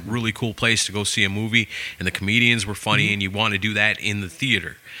 That's a really cool place to go see a movie, and the comedians were funny, and you want to do that in the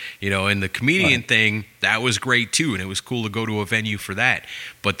theater, and the comedian thing, that was great too, and it was cool to go to a venue for that.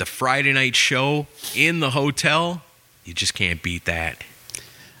 But the Friday night show in the hotel, you just can't beat that.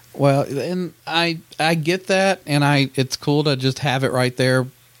 Well, and I get that, and it's cool to just have it right there.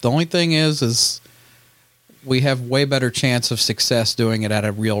 The only thing is we have way better chance of success doing it at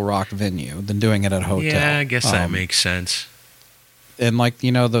a real rock venue than doing it at a hotel. Yeah, I guess that makes sense. And like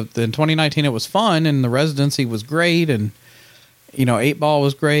in 2019 it was fun, and the residency was great, and 8 Ball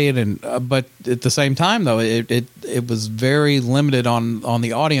was great, and but at the same time though it was very limited on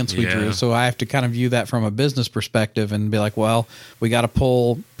the audience we drew. So I have to kind of view that from a business perspective and be like, well, we got to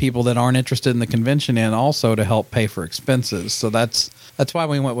pull people that aren't interested in the convention in also to help pay for expenses. So that's why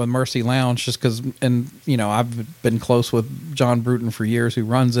we went with Mercy Lounge, just because, and I've been close with John Bruton for years, who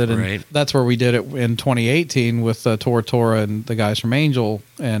runs it, and that's where we did it in 2018 with Tora and the guys from Angel,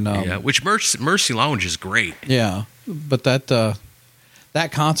 and which Mercy Lounge is great. Yeah. But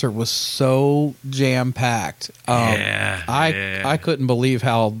that concert was so jam packed. I couldn't believe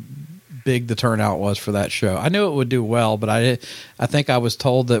how big the turnout was for that show. I knew it would do well, but I think I was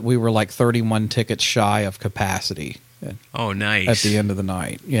told that we were like 31 tickets shy of capacity. Oh, nice. At the end of the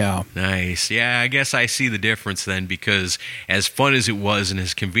night. Yeah. Nice. Yeah, I guess I see the difference then, because as fun as it was and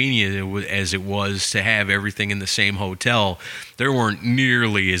as convenient as it was to have everything in the same hotel, there weren't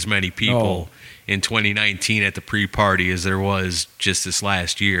nearly as many people in 2019 at the pre-party as there was just this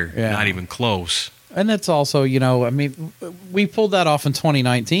last year. Yeah. Not even close. And it's also, we pulled that off in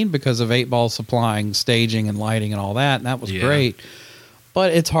 2019 because of 8 Ball supplying staging and lighting and all that, and that was great.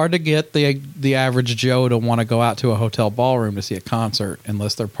 But it's hard to get the average Joe to want to go out to a hotel ballroom to see a concert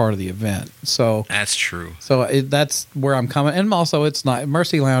unless they're part of the event. So that's true. So that's where I'm coming. And also, it's not,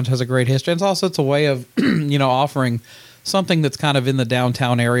 Mercy Lounge has a great history. It's a way of offering something that's kind of in the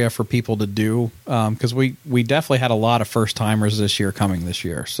downtown area for people to do, because we definitely had a lot of first timers this year coming this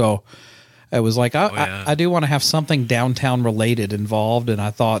year. So it was like I do want to have something downtown related involved, and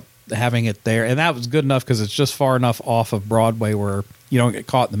I thought having it there, and that was good enough because it's just far enough off of Broadway where you don't get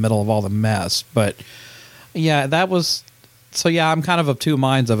caught in the middle of all the mess. But yeah, that was so. Yeah, I'm kind of two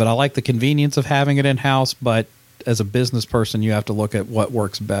minds of it. I like the convenience of having it in house, but as a business person, you have to look at what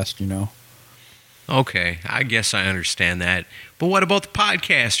works best. Okay, I guess I understand that. But what about the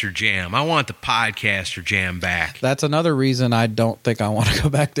Podcaster Jam? I want the Podcaster Jam back. That's another reason I don't think I want to go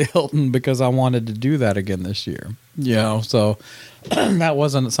back to Hilton, because I wanted to do that again this year. So that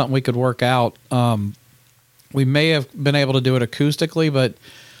wasn't something we could work out. We may have been able to do it acoustically, but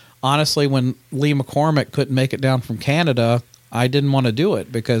honestly, when Lee McCormick couldn't make it down from Canada, I didn't want to do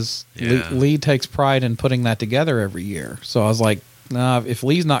it because Lee takes pride in putting that together every year. So I was like, No, if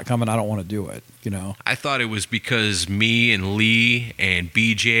Lee's not coming, I don't want to do it. I thought it was because me and Lee and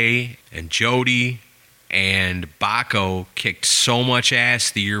BJ and Jody and Baco kicked so much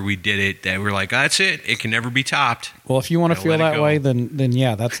ass the year we did it that we're like, that's it. It can never be topped. Well, if you want to feel that way, then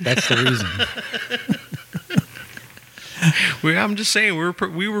yeah, that's the reason. I'm just saying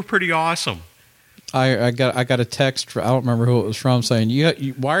we were pretty awesome. I got a text. I don't remember who it was from, saying,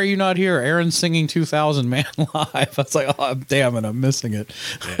 "Why are you not here? Aaron's singing 2000 Man live." I was like, "Oh, damn it, I'm missing it."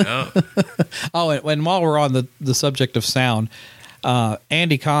 Yeah. Oh, and while we're on the subject of sound,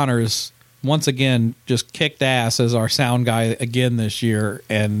 Andy Connors once again just kicked ass as our sound guy again this year,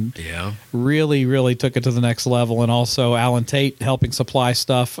 and really, really took it to the next level. And also Alan Tate helping supply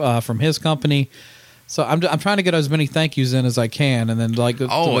stuff from his company. So I'm trying to get as many thank yous in as I can, and then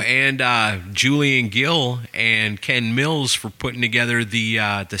and Julian Gill and Ken Mills for putting together the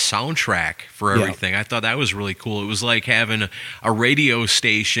soundtrack for everything. I thought that was really cool. It was like having a radio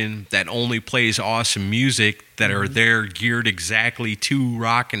station that only plays awesome music that are there geared exactly to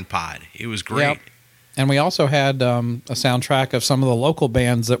Rockin' Pod. It was great. Yep. And we also had a soundtrack of some of the local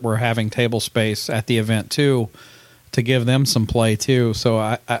bands that were having table space at the event too, to give them some play too. So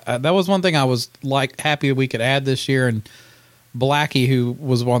I that was one thing I was happy we could add this year. And Blackie, who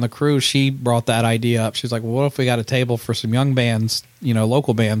was on the crew, she brought that idea up. She's like, well, what if we got a table for some young bands,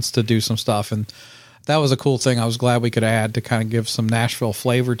 local bands, to do some stuff? And that was a cool thing. I was glad we could add to kind of give some Nashville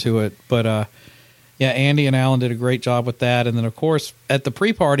flavor to it. But Andy and Alan did a great job with that. And then of course at the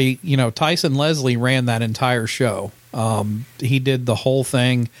pre-party, Tyson Leslie ran that entire show. He did the whole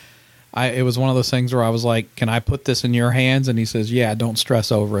thing. It was one of those things where I was like, can I put this in your hands? And he says, yeah, don't stress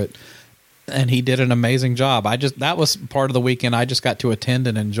over it. And he did an amazing job. That was part of the weekend I just got to attend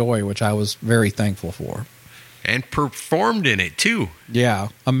and enjoy, which I was very thankful for. And performed in it too. Yeah,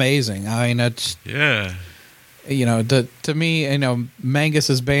 amazing. I mean, it's to me,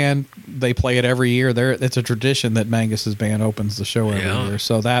 Mangus's band, they play it every year. It's a tradition that Mangus's band opens the show every year.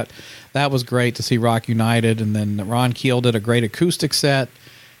 So that was great to see Rock United. And then Ron Keel did a great acoustic set.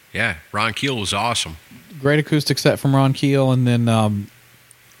 Yeah, Ron Keel was awesome. Great acoustic set from Ron Keel, and then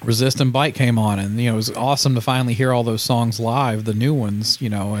Resist and Bite came on, and it was awesome to finally hear all those songs live, the new ones,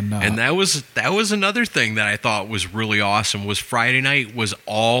 and that was another thing that I thought was really awesome. Was Friday night was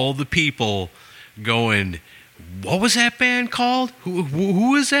all the people going, what was that band called?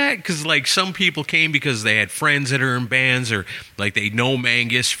 Who was that? Because some people came because they had friends that are in bands, or they know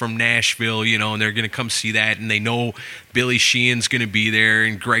Mangus from Nashville, and they're going to come see that, and they know Billy Sheehan's going to be there,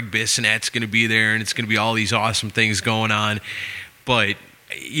 and Greg Bissonet's going to be there, and it's going to be all these awesome things going on. But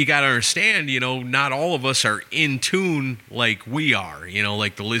you got to understand, not all of us are in tune like we are,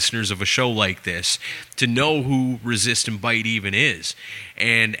 like the listeners of a show like this, to know who Resist and Bite even is.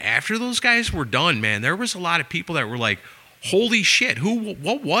 And after those guys were done, man, there was a lot of people that were like, holy shit,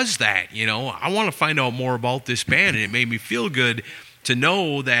 what was that? I want to find out more about this band. And it made me feel good to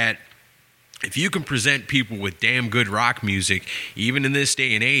know that if you can present people with damn good rock music, even in this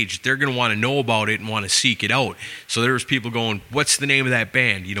day and age, they're going to want to know about it and want to seek it out. So there was people going, what's the name of that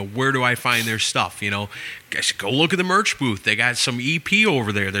band? Where do I find their stuff? Guys, go look at the merch booth. They got some EP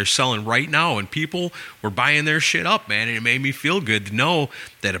over there they're selling right now, and people were buying their shit up, man. And it made me feel good to know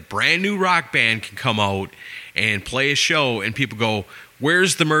that a brand new rock band can come out and play a show, and people go,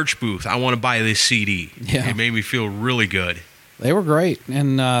 where's the merch booth? I want to buy this CD. Yeah. It made me feel really good. They were great,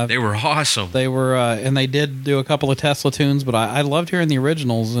 and they were awesome. They were, and they did do a couple of Tesla tunes, but I loved hearing the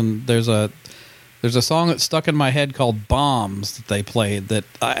originals. And there's a song that stuck in my head called "Bombs" that they played.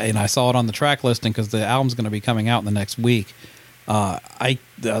 And I saw it on the track listing because the album's going to be coming out in the next week. I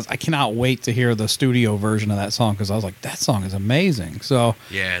cannot wait to hear the studio version of that song because I was like, that song is amazing. So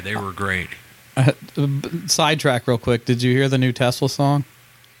yeah, they were great. Sidetrack real quick. Did you hear the new Tesla song?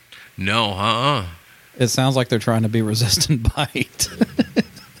 No, It sounds like they're trying to be Resist and Bite.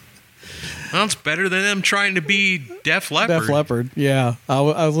 Well, it's better than them trying to be Def Leppard. Def Leppard, yeah. I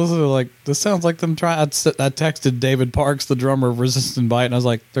was listening to this sounds like them trying. I texted David Parks, the drummer of Resist and Bite, and I was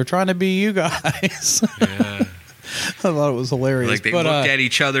like, they're trying to be you guys. Yeah. I thought it was hilarious. They looked at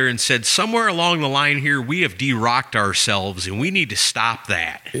each other and said, somewhere along the line here, we have de-rocked ourselves, and we need to stop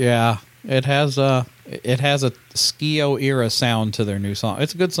that. Yeah. It has a Skio era sound to their new song.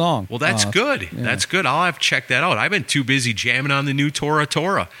 It's a good song. Well, that's good. Yeah. That's good. I'll have to check that out. I've been too busy jamming on the new Tora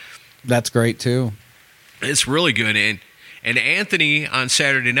Tora. That's great too. It's really good. And Anthony on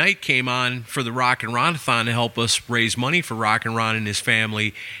Saturday night came on for the Rock and Ronathon to help us raise money for Rock and Ron and his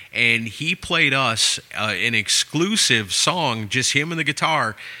family. And he played us an exclusive song, just him and the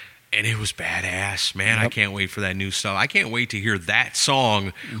guitar. And it was badass, man. Yep. I can't wait for that new stuff. I can't wait to hear that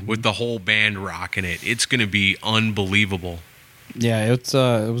song with the whole band rocking it. It's going to be unbelievable. Yeah, it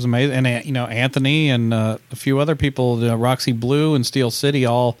was amazing, and you know, Anthony and a few other people, Roxy Blue and Steel City,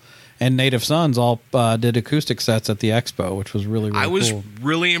 and Native Sons all did acoustic sets at the expo, which was really, really cool. I was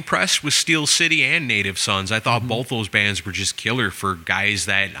really impressed with Steel City and Native Sons. I thought both those bands were just killer for guys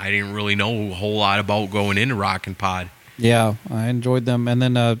that I didn't really know a whole lot about going into Rockin' Pod. Yeah, I enjoyed them. And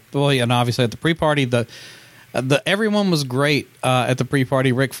then, and obviously at the pre-party, everyone was great at the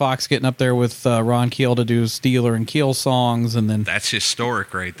pre-party. Rick Fox getting up there with Ron Keel to do Steeler and Keel songs, and then that's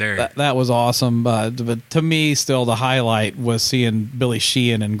historic right there. That was awesome. But to me, still the highlight was seeing Billy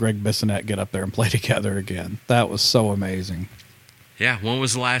Sheehan and Greg Bissonette get up there and play together again. That was so amazing. Yeah, when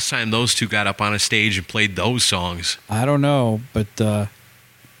was the last time those two got up on a stage and played those songs? I don't know, but the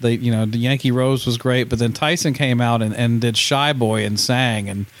Yankee Rose was great. But then Tyson came out and did Shy Boy and sang,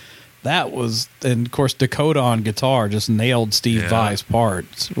 and that was, and of course, Dakota on guitar just nailed Steve Vai's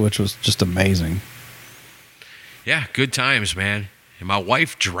parts, which was just amazing. Yeah, good times, man. And my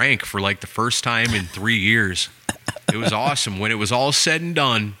wife drank for like the first time in 3 years. It was awesome when it was all said and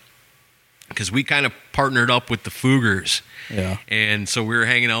done, because we kind of partnered up with the Fougers. Yeah. And so we were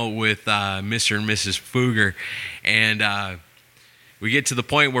hanging out with Mr. and Mrs. Fougar, and we get to the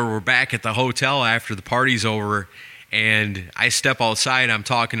point where we're back at the hotel after the party's over. And I step outside, I'm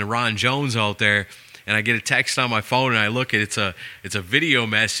talking to Ron Jones out there, and I get a text on my phone, and I look at it's a video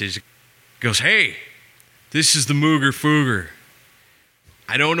message. It goes, "Hey, this is the Mooger Fougar.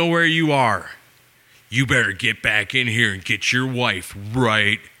 I don't know where you are. You better get back in here and get your wife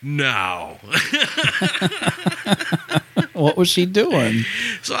right now." What was she doing?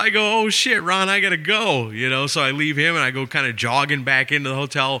 So I go, "Oh shit, Ron, I gotta go." So I leave him and I go kind of jogging back into the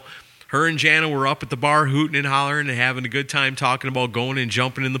hotel. Her and Jana were up at the bar hooting and hollering and having a good time talking about going and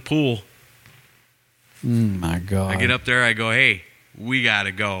jumping in the pool. My God. I get up there, I go, "Hey, we got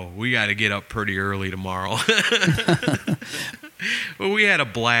to go. We got to get up pretty early tomorrow." But we had a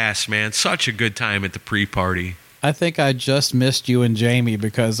blast, man. Such a good time at the pre-party. I think I just missed you and Jamie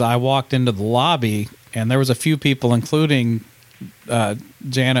because I walked into the lobby and there was a few people, including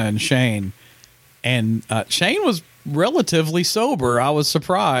Jana and Shane. And Shane was relatively sober. I was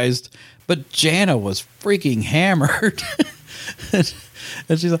surprised, but Jana was freaking hammered.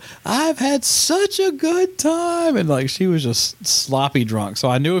 And she's like, "I've had such a good time," and like she was just sloppy drunk. So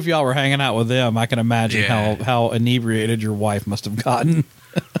I knew if y'all were hanging out with them, I can imagine how inebriated your wife must have gotten.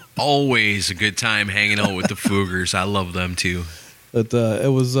 Always a good time hanging out with the Fougars. I love them too. But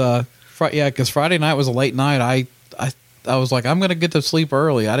it was because Friday night was a late night. I was like, I'm gonna get to sleep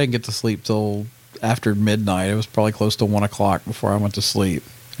early. I didn't get to sleep till after midnight. It was probably close to 1 o'clock before I went to sleep.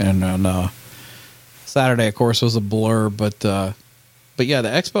 And then Saturday, of course, was a blur. But yeah, the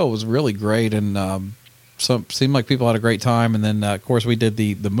expo was really great, and seemed like people had a great time. And then, of course, we did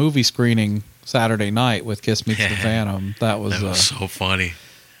the movie screening Saturday night with Kiss Meets the Phantom. That was so funny.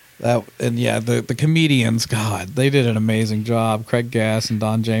 The comedians, God, they did an amazing job. Craig Gass and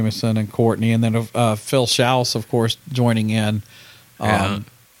Don Jameson and Courtney, and then Phil Schaus, of course, joining in.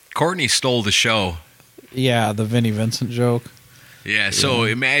 Courtney stole the show. Yeah, the Vinnie Vincent joke. Yeah, so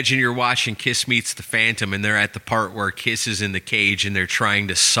imagine you're watching Kiss Meets the Phantom, and they're at the part where Kiss is in the cage, and they're trying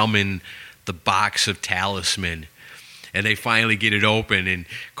to summon the box of talisman. And they finally get it open, and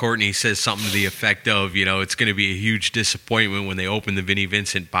Courtney says something to the effect of, it's going to be a huge disappointment when they open the Vinnie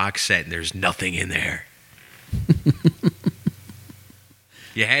Vincent box set, and there's nothing in there.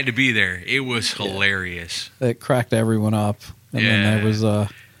 You had to be there. It was hilarious. It cracked everyone up. And then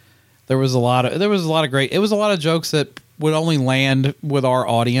there was a lot of great. It was a lot of jokes that would only land with our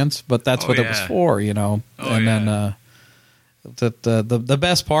audience, but that's what it was for, Then the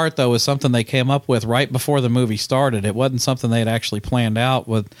best part though is something they came up with right before the movie started. It wasn't something they'd actually planned out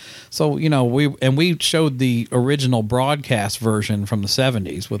with. So we showed the original broadcast version from the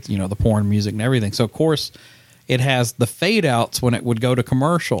 70s with the porn music and everything. So of course it has the fade outs when it would go to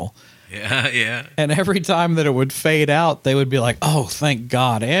commercial. Yeah. And every time that it would fade out, they would be like, "Oh, thank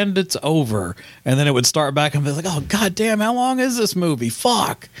God, and it's over." And then it would start back and be like, "Oh, God damn, how long is this movie?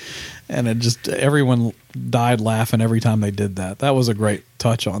 Fuck." And it just, everyone died laughing every time they did that. That was a great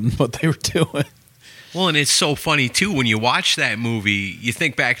touch on what they were doing. Well, and it's so funny, too, when you watch that movie, you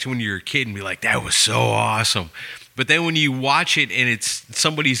think back to when you were a kid and be like, that was so awesome. But then when you watch it and it's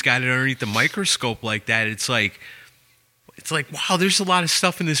somebody's got it underneath the microscope like that, it's like, wow, there's a lot of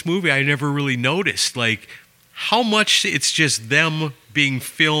stuff in this movie I never really noticed. Like, how much it's just them being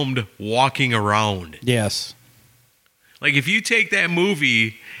filmed walking around. Yes. Like, if you take that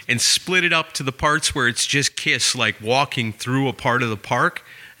movie and split it up to the parts where it's just Kiss, like, walking through a part of the park,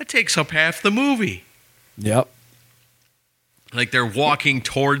 that takes up half the movie. Yep. Like they're walking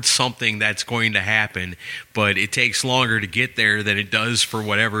towards something that's going to happen, but it takes longer to get there than it does for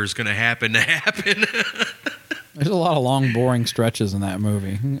whatever is going to happen. There's a lot of long, boring stretches in that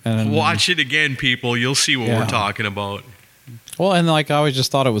movie. And Watch it again, people. You'll see what we're talking about. Well, and like I always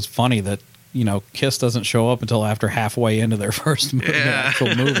just thought it was funny that, you know, Kiss doesn't show up until after halfway into their first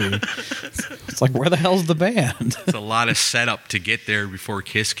actual movie. It's like, where the hell's the band? It's a lot of setup to get there before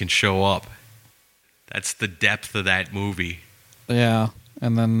Kiss can show up. That's the depth of that movie. Yeah,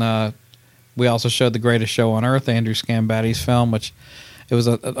 and then we also showed The Greatest Show on Earth, Andrew Scambatti's film, which it was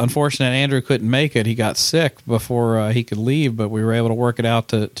unfortunate Andrew couldn't make it. He got sick before he could leave, but we were able to work it out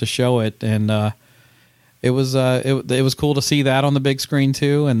to show it, and it was cool to see that on the big screen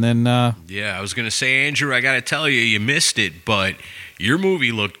too. And then yeah, I was going to say, Andrew, I got to tell you missed it, but your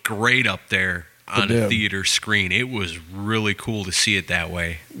movie looked great up there on a theater screen. It was really cool to see it that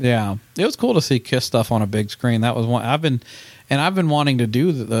way. Yeah, it was cool to see Kiss stuff on a big screen. That was one I've been wanting to do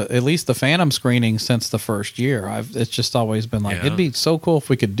at least the Phantom screening since the first year. It's just always been like, it'd be so cool if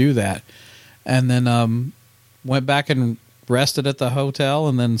we could do that. And then went back and rested at the hotel,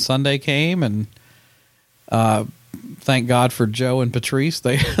 and then Sunday came, and thank God for Joe and Patrice.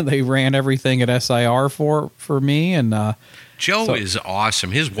 They ran everything at SIR for me, and Joe is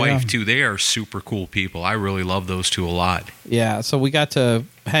awesome. His wife too. They are super cool people. I really love those two a lot. Yeah, so we got to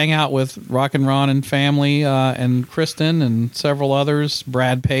hang out with Rock and Ron and family, and Kristen and several others,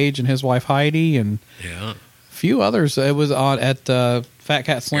 Brad Page and his wife Heidi, and a few others. It was on at Fat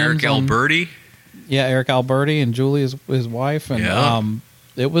Cat Slim's. Eric Alberti. Yeah, Eric Alberti and Julie, his wife, and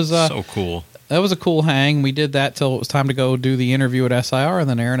it was so cool. That was a cool hang. We did that till it was time to go do the interview at SIR, and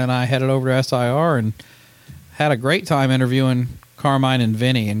then Aaron and I headed over to SIR and had a great time interviewing Carmine and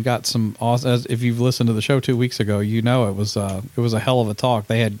Vinny, and got some awesome. If you've listened to the show 2 weeks ago, you know it was a hell of a talk.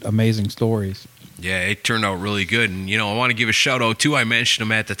 They had amazing stories. Yeah, it turned out really good. And, you know, I want to give a shout out, too. I mentioned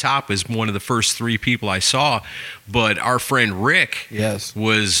him at the top as one of the first 3 people I saw. But our friend Rick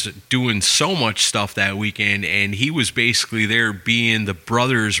was doing so much stuff that weekend, and he was basically there being the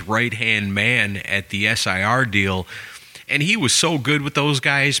brothers' right-hand man at the SIR deal. And he was so good with those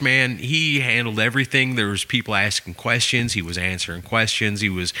guys, man. He handled everything. There was people asking questions. He was answering questions. He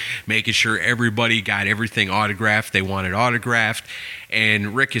was making sure everybody got everything autographed they wanted autographed.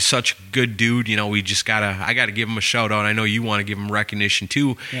 And Rick is such a good dude. You know, I got to give him a shout out. I know you want to give him recognition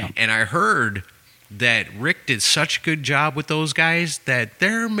too. Yeah. And I heard that Rick did such a good job with those guys that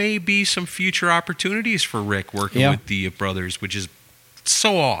there may be some future opportunities for Rick working with the brothers, which is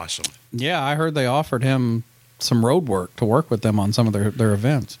so awesome. Yeah, I heard they offered him some road work to work with them on some of their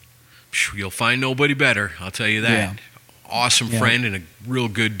events. You'll find nobody better, I'll tell you that. Yeah. Awesome friend and a real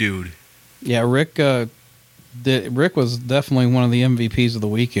good dude. Yeah, Rick was definitely one of the MVPs of the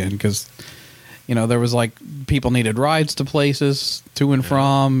weekend, because, you know, there was like people needed rides to places to and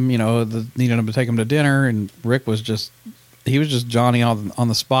from, you know, needed them to take them to dinner, and Rick was just Johnny on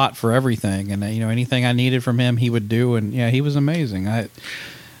the spot for everything, and you know, anything I needed from him he would do, and yeah, he was amazing.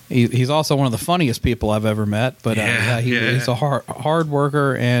 He's also one of the funniest people I've ever met, but he's a hard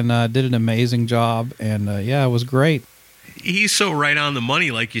worker and did an amazing job, and it was great. He's so right on the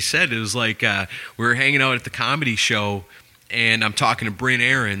money, like you said. It was like we were hanging out at the comedy show, and I'm talking to Bryn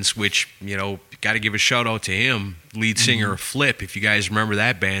Ahrens, which, you know, got to give a shout out to him, lead singer of Flip. If you guys remember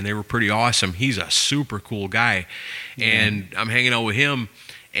that band, they were pretty awesome. He's a super cool guy, and I'm hanging out with him,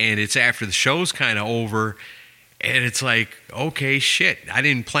 and it's after the show's kind of over. And it's like, okay, shit, I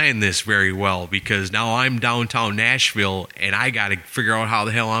didn't plan this very well, because now I'm downtown Nashville and I got to figure out how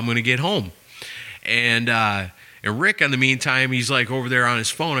the hell I'm going to get home. And Rick, in the meantime, he's like over there on his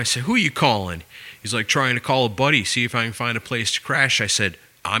phone. I said, who are you calling? He's like trying to call a buddy, see if I can find a place to crash. I said,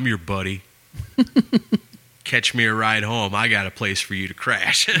 I'm your buddy. Catch me a ride home. I got a place for you to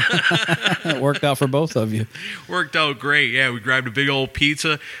crash. It worked out for both of you. Worked out great. Yeah, we grabbed a big old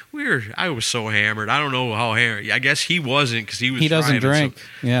pizza. I was so hammered. I don't know how hammered. I guess he wasn't, because he doesn't drink.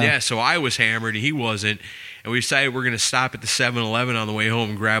 So, so I was hammered and he wasn't. And we decided we're going to stop at the 7-Eleven on the way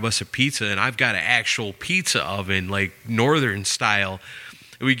home and grab us a pizza. And I've got an actual pizza oven, like northern style.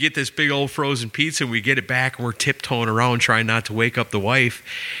 And we get this big old frozen pizza, and we get it back, and we're tiptoeing around trying not to wake up the wife.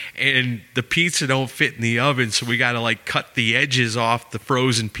 And the pizza don't fit in the oven, so we got to like cut the edges off the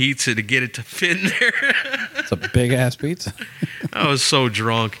frozen pizza to get it to fit in there. It's a big-ass pizza. I was so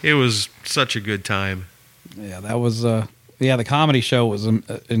drunk. It was such a good time. Yeah, that was... the comedy show was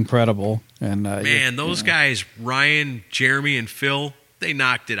incredible. And man, those guys, Ryan, Jeremy, and Phil, they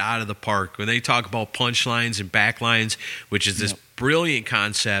knocked it out of the park. When they talk about punchlines and backlines, which is this brilliant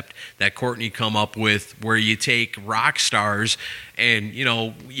concept that Courtney come up with, where you take rock stars and,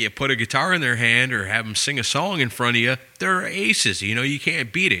 you put a guitar in their hand or have them sing a song in front of you, they're aces. You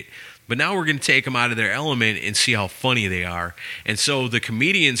can't beat it. But now we're going to take them out of their element and see how funny they are. And so the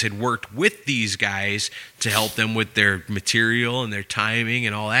comedians had worked with these guys to help them with their material and their timing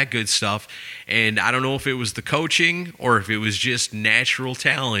and all that good stuff. And I don't know if it was the coaching or if it was just natural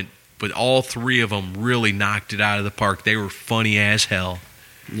talent, but all three of them really knocked it out of the park. They were funny as hell.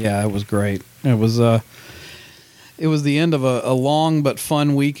 Yeah, it was great. It was the end of a long but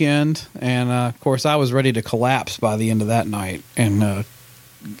fun weekend. And, of course, I was ready to collapse by the end of that night. And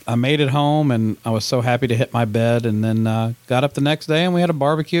I made it home, and I was so happy to hit my bed, and then got up the next day, and we had a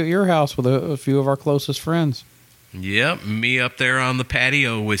barbecue at your house with a few of our closest friends. Yep, me up there on the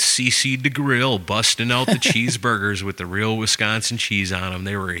patio with CC the Grill, busting out the cheeseburgers with the real Wisconsin cheese on them.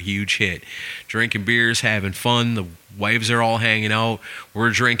 They were a huge hit. Drinking beers, having fun. The wives are all hanging out.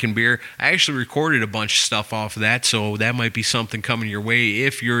 We're drinking beer. I actually recorded a bunch of stuff off of that, so that might be something coming your way.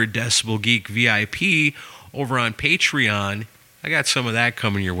 If you're a Decibel Geek VIP over on Patreon, I got some of that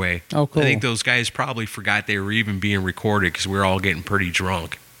coming your way. Oh, cool. I think those guys probably forgot they were even being recorded because we were all getting pretty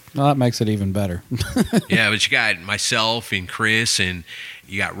drunk. Well, that makes it even better. Yeah, but you got myself and Chris, and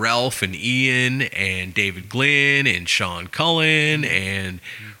you got Ralph and Ian and David Glynn and Sean Cullen, and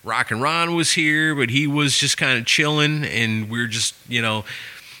Rock and Ron was here, but he was just kind of chilling, and we were just,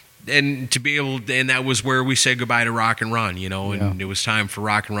 and to be able, and that was where we said goodbye to Rock and Ron, and it was time for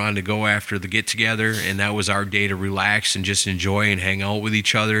Rock and Ron to go after the get together, and that was our day to relax and just enjoy and hang out with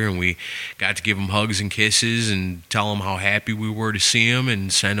each other. And we got to give him hugs and kisses and tell him how happy we were to see him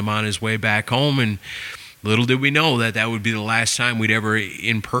and send him on his way back home. And little did we know that would be the last time we'd ever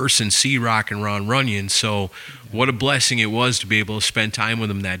in person see Rock and Ron Runyon. So what a blessing it was to be able to spend time with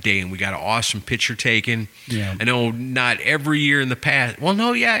him that day. And we got an awesome picture taken. Yeah. I know not every year in the past. Well,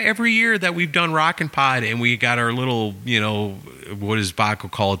 no, yeah, every year that we've done Rock and Pod and we got our little, what does Baco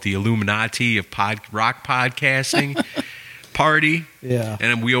call it? The Illuminati of rock podcasting. Party. Yeah.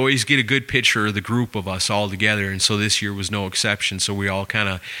 And we always get a good picture of the group of us all together, and so this year was no exception. So we all kind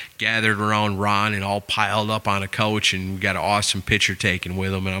of gathered around Ron and all piled up on a couch, and we got an awesome picture taken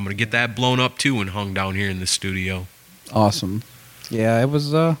with him, and I'm going to get that blown up too and hung down here in the studio. Awesome. Yeah, it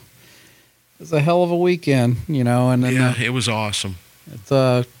was a hell of a weekend, and then, yeah, it was awesome.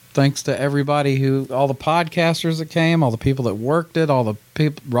 It's thanks to everybody all the podcasters that came, all the people that worked it, all the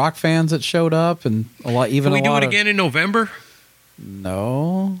people, rock fans that showed up, and a lot. Even Can we do it again in November?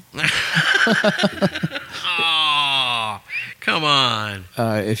 No. Oh, come on.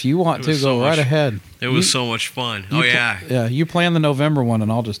 If you want to, go right ahead. It was so much fun. Oh, yeah. Yeah, you plan the November one,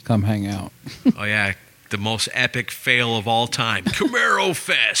 and I'll just come hang out. Oh, yeah. The most epic fail of all time. Camaro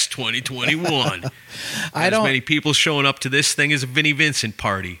Fest 2021. As many people showing up to this thing as a Vinnie Vincent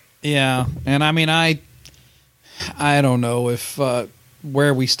party. Yeah, and I mean, I don't know if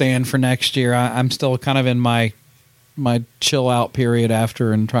where we stand for next year. I'm still kind of in my chill out period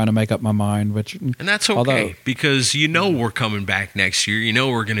after and trying to make up my mind. And that's okay, because we're coming back next year.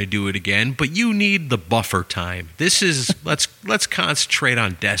 We're going to do it again, but you need the buffer time. This is let's concentrate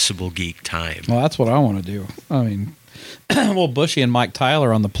on Decibel Geek time. Well, that's what I want to do. I mean, well, Bushy and Mike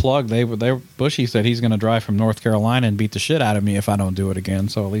Tyler on the plug. Bushy said he's going to drive from North Carolina and beat the shit out of me if I don't do it again.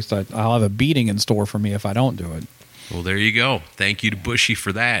 So at least I'll have a beating in store for me if I don't do it. Well, there you go. Thank you to Bushy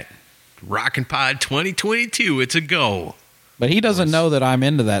for that. Rockin' Pod 2022, it's a go. But he doesn't know that I'm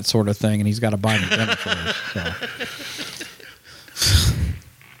into that sort of thing, and he's got to buy me dinner first. So.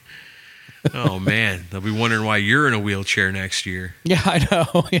 Oh, man. They'll be wondering why you're in a wheelchair next year. Yeah, I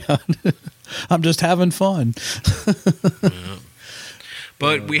know. Yeah. I'm just having fun. Yeah.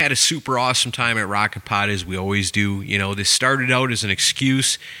 But we had a super awesome time at Rockin' Pod, as we always do. This started out as an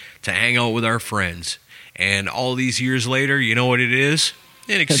excuse to hang out with our friends. And all these years later, you know what it is?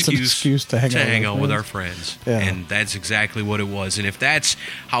 An excuse to hang out with our friends. Yeah. And that's exactly what it was. And if that's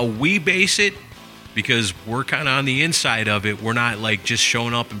how we base it, because we're kind of on the inside of it, we're not like just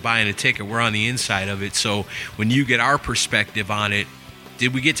showing up and buying a ticket. We're on the inside of it. So when you get our perspective on it,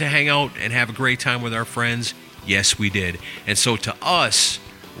 did we get to hang out and have a great time with our friends? Yes, we did. And so to us,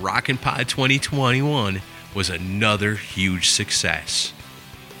 Rockin' Pod 2021 was another huge success.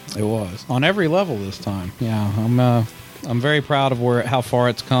 It was on every level this time. Yeah, I'm very proud of how far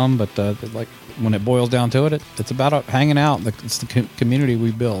it's come. But like when it boils down to it, it's about hanging out. It's the community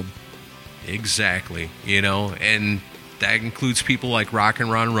we build. Exactly, and that includes people like Rock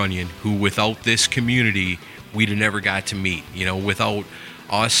and Ron Runyon, who without this community, we'd have never got to meet. Without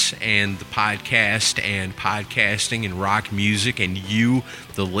us and the podcast and podcasting and rock music and you,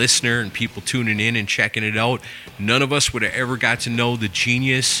 the listener, and people tuning in and checking it out, none of us would have ever got to know the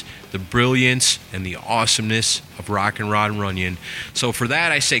genius, the brilliance, and the awesomeness of Rockin' Ron Runyon. So for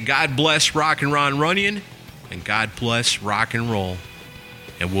that, I say God bless Rockin' Ron Runyon, and God bless rock and roll.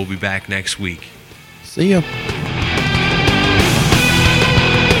 And we'll be back next week. See ya.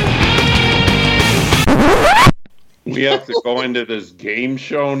 We have to go into this game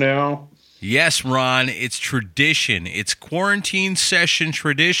show now? Yes, Ron, it's tradition. It's quarantine session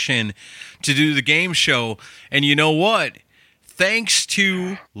tradition to do the game show. And you know what? Thanks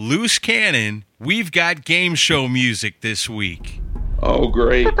to Loose Cannon, we've got game show music this week. Oh,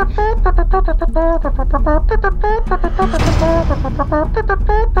 great. So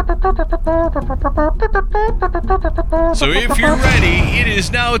if you're ready, it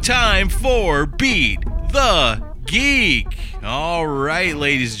is now time for Beat the Geek. All right,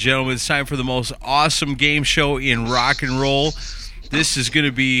 ladies and gentlemen, it's time for the most awesome game show in rock and roll. This is going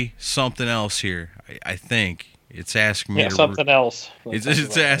to be something else here, I think. It's asking me to something else.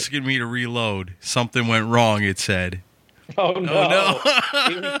 It's asking me to reload. Something went wrong, it said. Oh, no.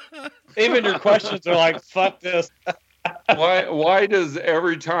 Even your questions are like, fuck this. Why does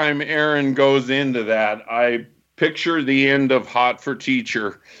every time Aaron goes into that, I picture the end of Hot for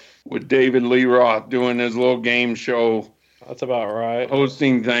Teacher with David Lee Roth doing his little game show. That's about right.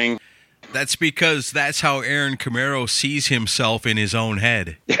 Hosting thing. That's because that's how Aaron Camaro sees himself in his own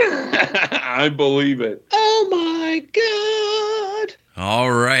head. I believe it. Oh, my God.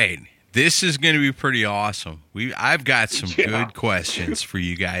 All right. This is going to be pretty awesome. I've got some good questions for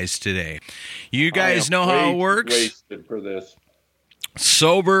you guys today. You guys know how it works? Wasted for this.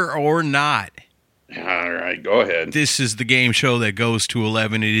 Sober or not. All right, go ahead. This is the game show that goes to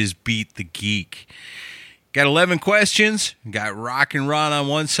 11. It is Beat the Geek. Got 11 questions. Got Rockin' Ron on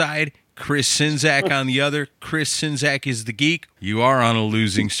one side, Chris Czynszak on the other. Chris Czynszak is the geek. You are on a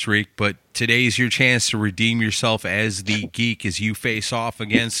losing streak, but today's your chance to redeem yourself as the geek as you face off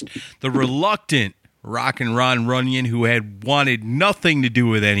against the reluctant Rockin' Ron Runyon, who had wanted nothing to do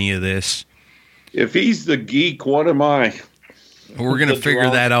with any of this. If he's the geek, what am I? We're going to figure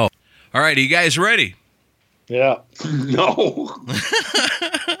that out. All right, are you guys ready? Yeah. No.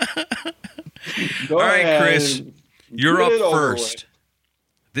 All right, Chris, you're up first.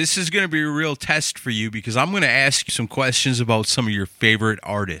 This is going to be a real test for you because I'm going to ask you some questions about some of your favorite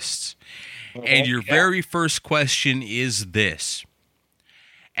artists. And your very first question is this.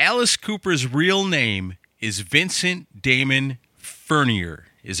 Alice Cooper's real name is Vincent Damon Furnier.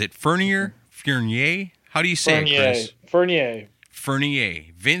 Is it Furnier? Furnier? How do you say it, Chris? Furnier. Furnier.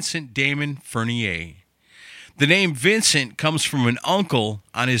 Vincent Damon Furnier. The name Vincent comes from an uncle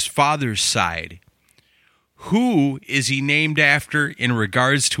on his father's side. Who is he named after in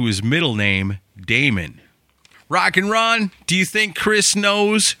regards to his middle name, Damon? Rockin' Ron, do you think Chris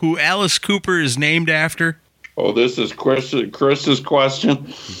knows who Alice Cooper is named after? Oh, this is Chris's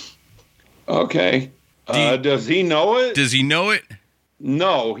question? Okay. Does he know it? Does he know it?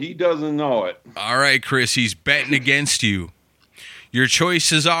 No, he doesn't know it. All right, Chris, he's betting against you. Your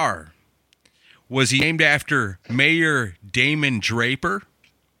choices are, was he named after Mayor Damon Draper?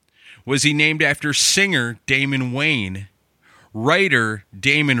 Was he named after singer Damon Wayne, writer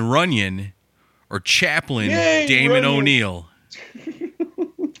Damon Runyon, or chaplain Damon O'Neill?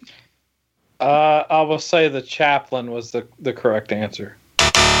 I will say the chaplain was the correct answer.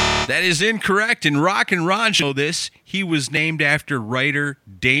 That is incorrect, and Rockin' Ron know this. He was named after writer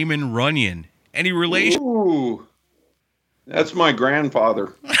Damon Runyon. Any relation? Ooh, that's my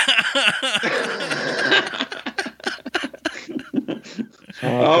grandfather. I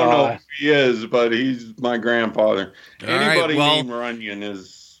don't know if he is, but he's my grandfather. Anybody named Runyon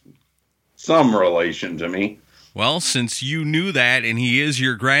is some relation to me. Well, since you knew that, and he is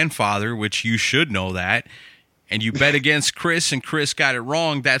your grandfather, which you should know that, and you bet against Chris, and Chris got it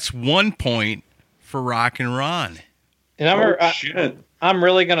wrong, that's 1 point for Rockin' Ron. And Shit. I'm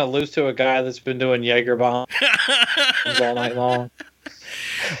really going to lose to a guy that's been doing Jaeger bombs all night long.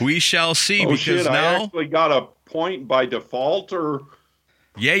 We shall see, Oh, because shit, now... I actually got a point by default, or...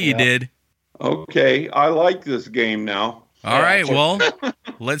 Yeah, you did. Okay, I like this game now. All right, well,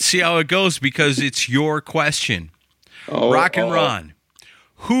 let's see how it goes, because it's your question. Rockin' Ron,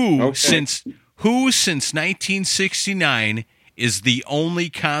 who since 1969 is the only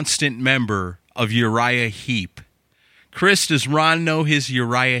constant member of Uriah Heep? Chris, does Ron know his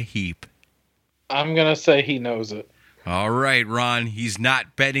Uriah Heep? I'm going to say he knows it. All right, Ron, he's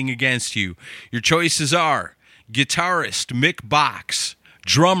not betting against you. Your choices are guitarist Mick Box,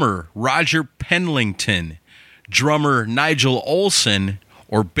 drummer Roger Pendleton, drummer Nigel Olsson,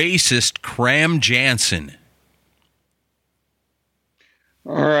 or bassist Cram Jansen?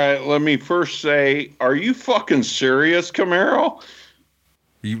 All right, let me first say, are you fucking serious, Camaro?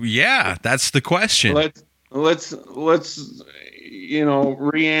 Yeah, that's the question. Let's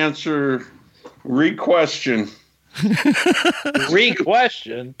re-answer, re-question.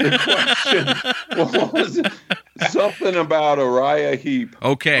 Re-question. What was it? Something about Uriah Heep.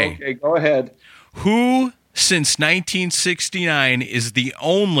 Okay, go ahead. Who, since 1969, is the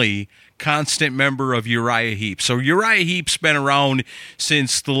only constant member of Uriah Heep? So Uriah Heep's been around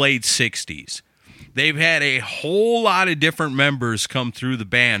since the late 60s. They've had a whole lot of different members come through the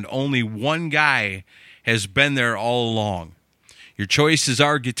band. Only one guy has been there all along. Your choices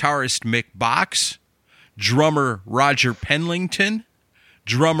are guitarist Mick Box, drummer Roger Penlington,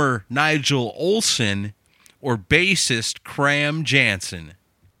 drummer Nigel Olsson, or bassist Cram Jansen.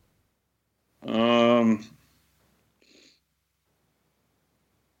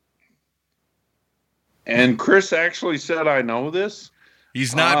 And Chris actually said, I know this.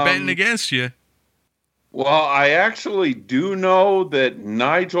 He's not betting against you. Well, I actually do know that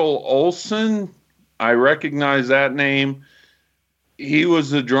Nigel Olsson, I recognize that name. He was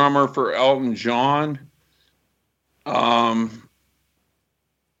the drummer for Elton John.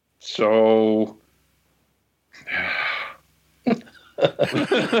 So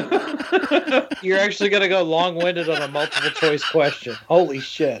You're actually going to go long-winded on a multiple choice question. Holy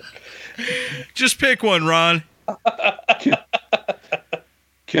shit. Just pick one, Ron.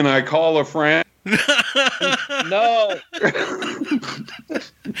 Can I call a friend? No.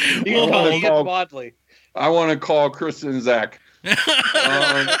 You wanna call- Wadley. I want to call Chris and Zach.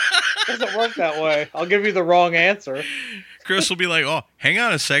 Doesn't work that way. I'll give you the wrong answer. Chris will be like, oh, hang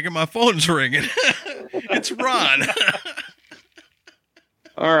on a second, my phone's ringing. It's Ron.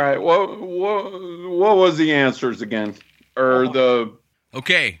 All right. What was the answers again? Or the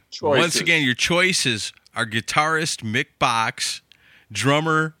Okay. choices? Once again, your choices are guitarist Mick Box,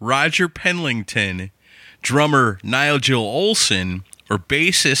 drummer Roger Penlington, drummer Nigel Olsson, or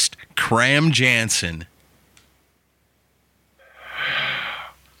bassist Cram Jansen.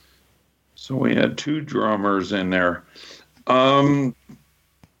 So we had two drummers in there.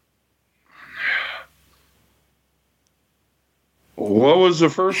 What was the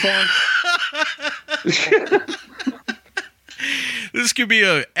first one? This could be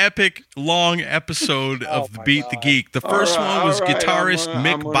an epic, long episode of the Beat the Geek. The first one was guitarist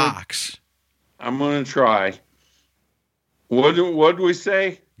Mick Box. I'm going to try. What did we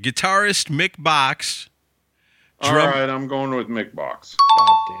say? Guitarist Mick Box. All right, I'm going with Mick Box. God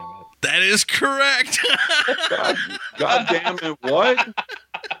damn it. That is correct. God damn it, what?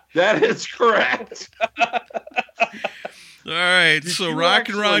 That is correct. All right, Did so you Rock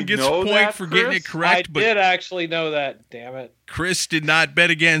and Ron actually gets a know point that, for getting it Chris? correct, I but did actually know that. Damn it. Chris did not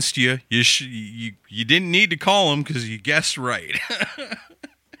bet against you. You didn't need to call him because you guessed right.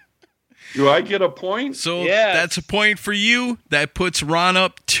 Do I get a point? So Yes. that's a point for you. That puts Ron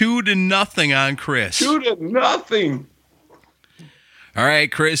up 2-0 on Chris. 2-0. All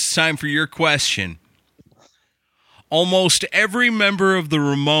right, Chris, it's time for your question. Almost every member of the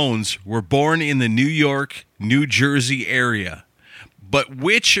Ramones were born in the New York, New Jersey area. But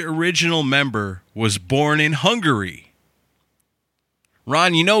which original member was born in Hungary?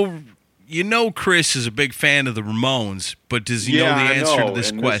 Ron, you know Chris is a big fan of the Ramones, but does he know the answer to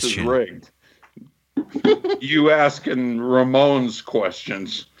this question? This is rigged. You asking Ramones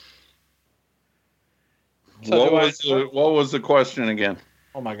questions. So What was the question again?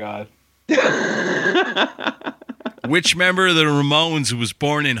 Oh my God. Which member of the Ramones was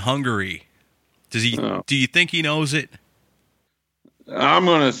born in Hungary? Do you think he knows it? I'm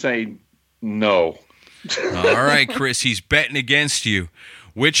going to say no. All right, Chris, he's betting against you.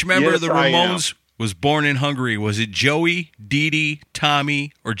 Which member of the Yes, I am. Ramones was born in Hungary? Was it Joey, Dee Dee,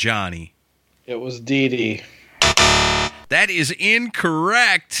 Tommy, or Johnny? It was Dee Dee. That is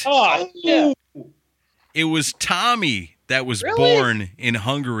incorrect. Oh, yeah. It was Tommy that was Really? born in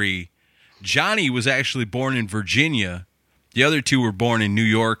Hungary. Johnny was actually born in Virginia. The other two were born in New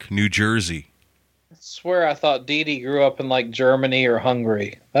York, New Jersey. I swear I thought Dee Dee grew up in like Germany or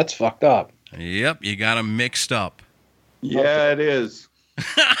Hungary. That's fucked up. Yep, you got them mixed up. Yeah, it is.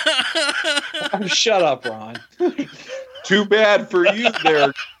 Shut up, Ron. Too bad for you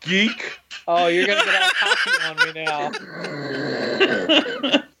there, geek. Oh, you're going to get all cocky on me now.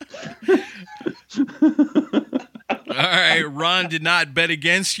 All right, Ron did not bet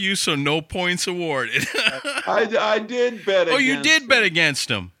against you, so no points awarded. I did bet Oh, against you did him. bet against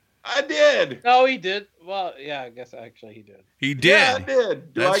him. I did. No, he did. Well, yeah, I guess actually he did. He did. Yeah, I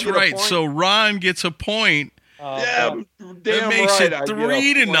did. Do I That's get a right. point? So Ron gets a point Yeah, damn That makes right. it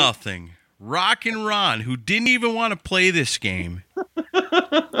 3-0. Rock and Ron, who didn't even want to play this game.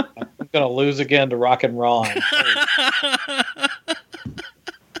 I'm gonna lose again to Rock and Ron.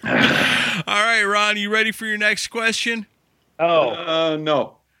 All right, Ron, you ready for your next question?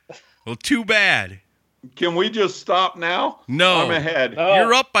 No. Well, too bad. Can we just stop now? No. I'm ahead.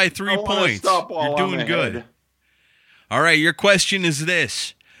 You're up by 3 I wanna points. stop while You're doing I'm good. ahead. All right, your question is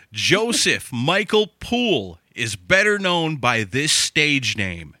this. Joseph Michael Poole is better known by this stage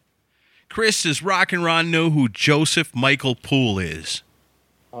name. Chris, does Rock and Ron know who Joseph Michael Poole is?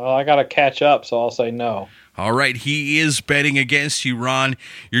 Well, I gotta catch up, so I'll say no. All right, he is betting against you, Ron.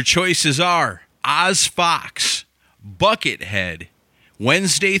 Your choices are Oz Fox, Buckethead,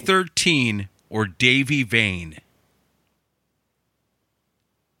 Wednesday 13, or Davy Vane.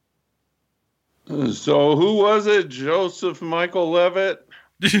 So who was it? Joseph Michael Levitt?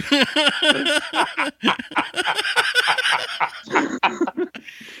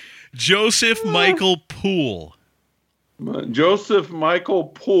 Joseph Michael Poole. Joseph Michael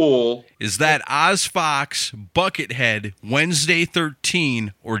Poole. Is that Oz Fox, Buckethead, Wednesday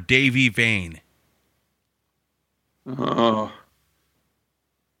 13, or Davy Vane?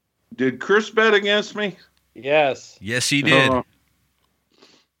 Did Chris bet against me? Yes. Yes, he did.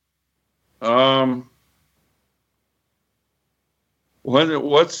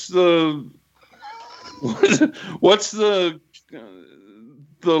 What's the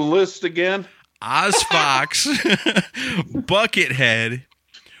list again? Oz Fox, Buckethead,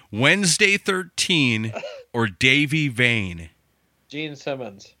 Wednesday 13, or Davy Vane. Gene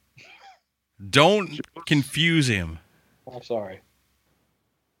Simmons. Don't confuse him. I'm sorry.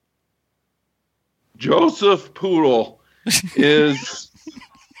 Joseph Poodle is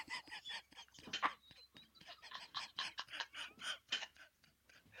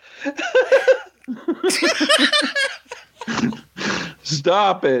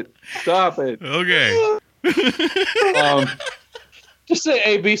Stop it. Okay. Just say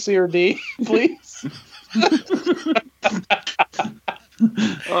A, B, C, or D, please.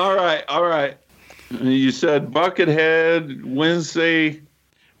 All right. You said Buckethead, Wednesday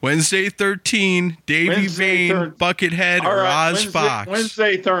 13, Davy Vane, Buckethead, or Oz Fox.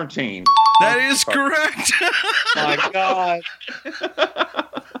 Wednesday 13. That is correct. My God.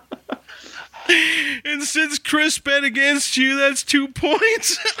 And since Chris bet against you, that's 2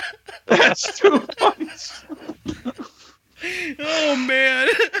 points. That's 2 points. Oh, man.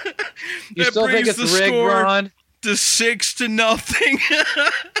 You still think it's rigged, Ron? To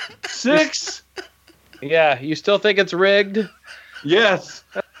 6-0. 6? Yeah, you still think it's rigged? Yes.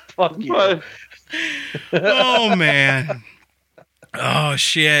 Fuck you. But Oh, man. Oh,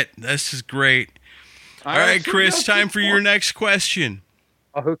 shit. This is great. All right, Chris, time for your next question.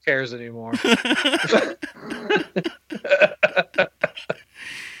 Oh, who cares anymore? Bring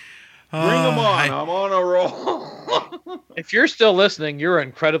them on. I'm on a roll. If you're still listening, you're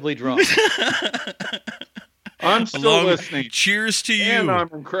incredibly drunk. I'm still listening. Cheers to you. And I'm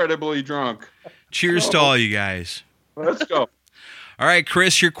incredibly drunk. Cheers to all you guys. Let's go. All right,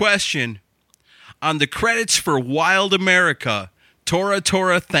 Chris, your question. On the credits for Wild America, Tora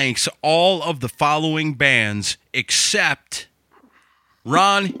Tora thanks all of the following bands except...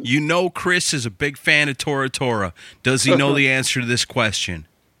 Ron, you know Chris is a big fan of Tora Tora. Does he know the answer to this question?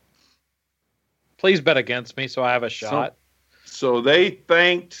 Please bet against me so I have a shot. So they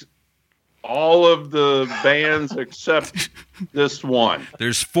thanked all of the bands except this one.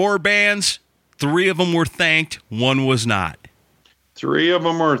 There's 4 bands. 3 of them were thanked. 1 was not. 3 of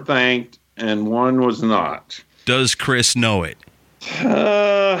them were thanked, and 1 was not. Does Chris know it?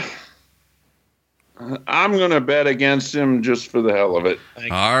 I'm going to bet against him just for the hell of it.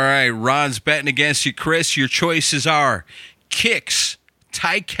 All right, Ron's betting against you, Chris. Your choices are Kicks,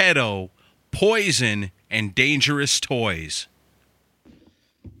 Taiketo, Poison, and Dangerous Toys.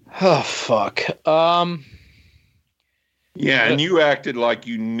 Oh, fuck. Yeah, and you acted like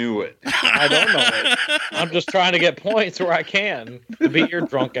you knew it. I don't know it. I'm just trying to get points where I can to beat your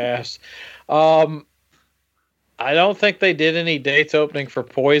drunk ass. I don't think they did any dates opening for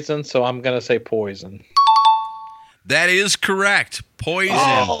Poison, so I'm going to say Poison. That is correct.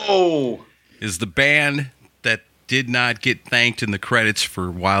 Poison is the band that did not get thanked in the credits for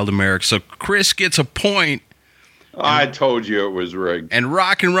Wild America. So Chris gets a point. I told you it was rigged. And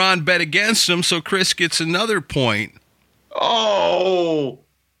Rock and Ron bet against him, so Chris gets another point.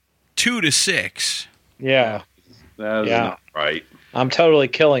 2-6. Yeah. That is not right. I'm totally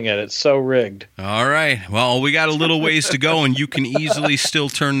killing it. It's so rigged. All right. Well, we got a little ways to go, and you can easily still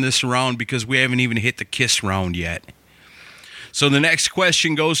turn this around because we haven't even hit the kiss round yet. So the next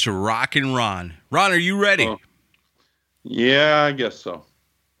question goes to Rock and Ron. Ron, are you ready? Yeah, I guess so.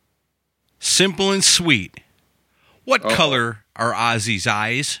 Simple and sweet. What color are Ozzy's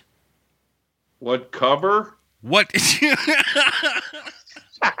eyes? What cover? What?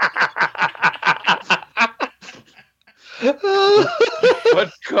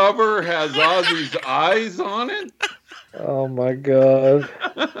 What cover has Ozzy's eyes on it? Oh my god.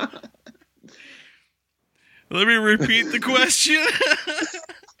 Let me repeat the question.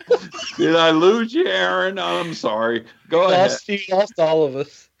 Did I lose you, Aaron? I'm sorry. Go ahead. You lost all of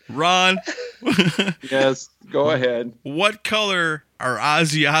us. Ron. Yes, go ahead. What color are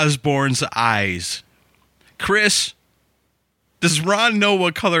Ozzy Osbourne's eyes? Chris, does Ron know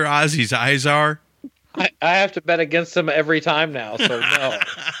what color Ozzy's eyes are? I have to bet against him every time now, so no.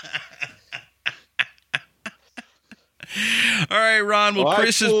 All right, Ron. Well, Well,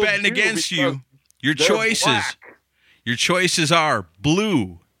 Chris is betting against you. Your choices. Black. Your choices are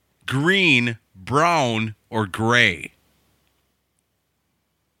blue, green, brown, or gray.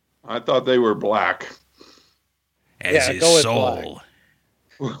 I thought they were black. As Yeah, his go with soul.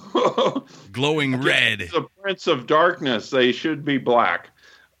 Glowing red. The Prince of Darkness, they should be black.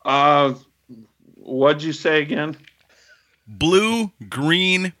 What'd you say again? Blue,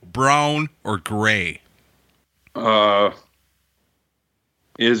 green, brown, or gray.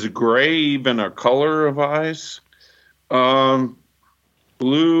 Is gray even a color of eyes? Blue,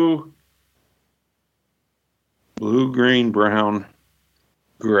 green, brown,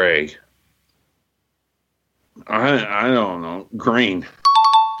 gray. I don't know. Green.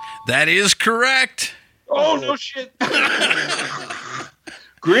 That is correct. Oh, no shit.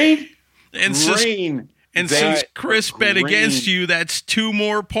 Green? And Green. since Chris bet against you, that's 2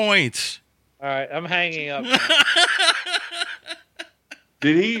 more points. All right, I'm hanging up.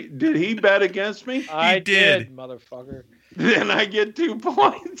 Did he bet against me? I did. Motherfucker. Then I get 2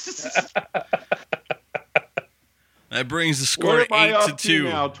 points. That brings the score What to am I 8 up to 2.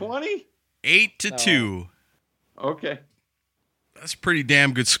 now? 20? 8 to No. 2. Okay. That's a pretty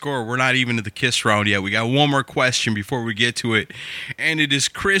damn good score. We're not even to the kiss round yet. We got one more question before we get to it, and it is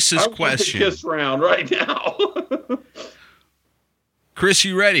Chris's I'm question. the kiss round right now. Chris,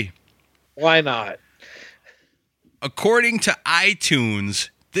 you ready? Why not? According to iTunes,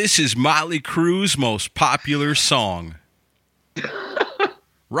 this is Motley Crue's most popular song.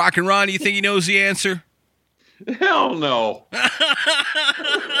 Rock and Ron, do you think he knows the answer? Hell no.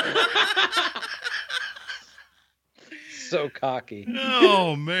 So cocky.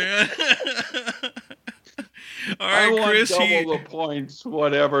 Oh, man. All I right, want Chris. double the points,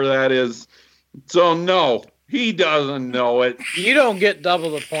 whatever that is. So no, he doesn't know it. You don't get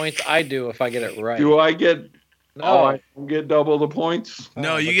double the points. I do if I get it right. Do I get? No. Oh, I don't get double the points.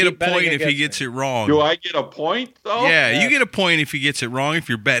 No, you but get a keep betting point if he against gets me. it wrong. Do I get a point though? Yeah, you get a point if he gets it wrong if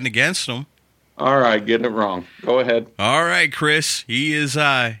you're betting against him. All right, get it wrong. Go ahead. All right, Chris. He is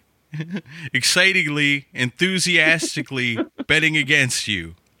excitingly, enthusiastically betting against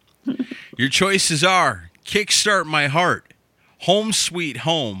you. Your choices are Kickstart My Heart, Home Sweet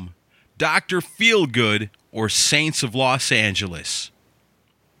Home, Dr. Feelgood, or Saints of Los Angeles.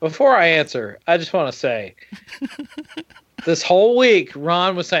 Before I answer, I just want to say, this whole week,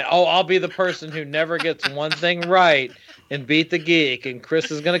 Ron was saying, "Oh, I'll be the person who never gets one thing right and beat the geek, and Chris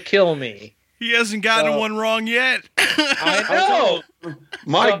is going to kill me." He hasn't gotten one wrong yet. I know.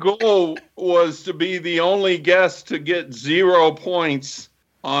 My goal was to be the only guest to get 0 points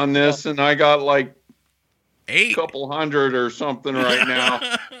on this, and I got like 8. a couple hundred or something right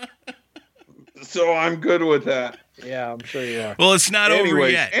now. So I'm good with that. Yeah, I'm sure you are. Well, it's not over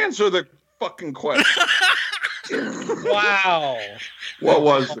Anyways, yet. answer the fucking question. Wow. What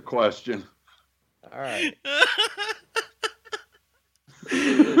was the question? All right.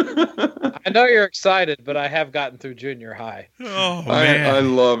 I know you're excited, but I have gotten through junior high. Oh, man. I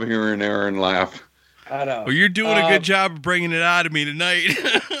love hearing Aaron laugh. I know. Well, you're doing a good job of bringing it out of me tonight.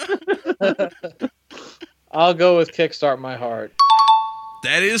 I'll go with Kickstart My Heart.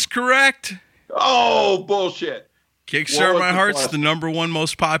 That is correct. Oh, bullshit. Kickstart What was My the Heart's question? the number 1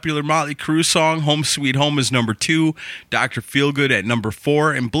 most popular Motley Crue song. Home Sweet Home is number 2. Dr. Feelgood at number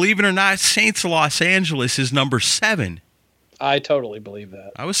 4. And believe it or not, Saints of Los Angeles is number 7. I totally believe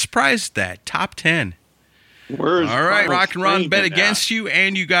that. I was surprised at that. Top 10. Where's All right, Final Rock and Ron Scream bet in against that? you,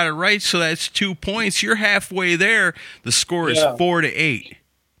 and you got it right, so that's 2 points. You're halfway there. The score is Yeah. 4-8.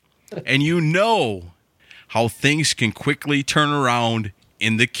 And you know how things can quickly turn around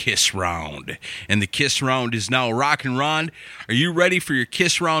in the Kiss Round. And the Kiss Round is now Rock and Ron. Are you ready for your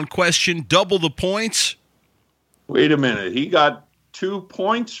Kiss Round question? Double the points? Wait a minute. He got 2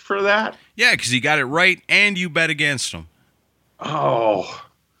 points for that? Yeah, because he got it right, and you bet against him. Oh.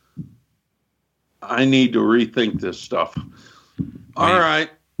 I need to rethink this stuff. All right.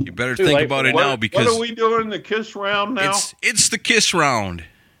 You better think about it now because what are we doing? The kiss round now? It's the kiss round.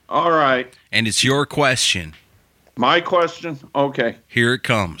 All right. And it's your question. My question? Okay. Here it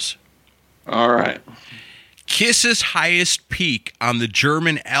comes. All right. Kiss's highest peak on the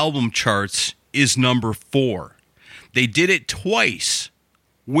German album charts is number 4. They did it twice.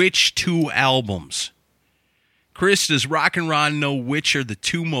 Which 2 albums? Chris, does Rock and Ron know which are the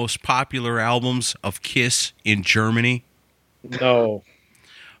 2 most popular albums of Kiss in Germany? No.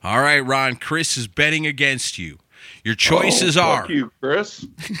 All right, Ron. Chris is betting against you. Your choices are. Fuck you, Chris.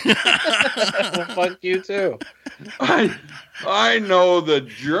 Well, fuck you too. I know the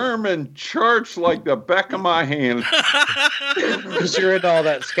German church like the back of my hand. Because you're into all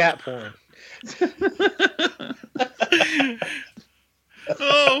that scat porn.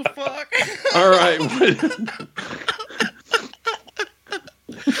 Oh, fuck. All right.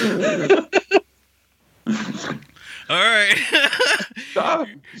 All right.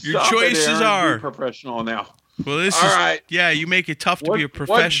 Your choices Aaron. are. Be professional now. Well, this All is right. Yeah, you make it tough to be a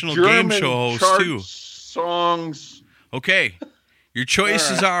professional what game German show host chart too. Songs. Okay. Your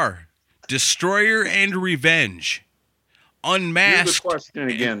choices are Destroyer and Revenge, Unmasked. Do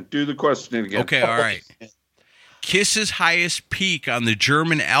the question again. Okay, all right. Kiss's highest peak on the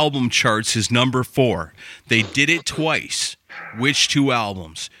German album charts is number 4. They did it twice. Which 2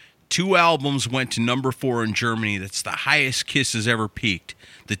 albums? 2 albums went to number 4 in Germany. That's the highest Kiss has ever peaked.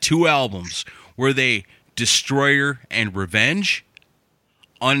 The 2 albums, were they Destroyer and Revenge,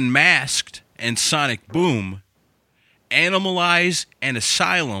 Unmasked and Sonic Boom, Animalize and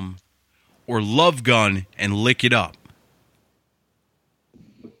Asylum, or Love Gun and Lick It Up?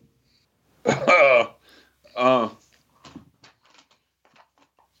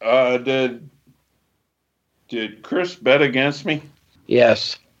 Did Chris bet against me?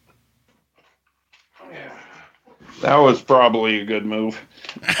 Yes. That was probably a good move.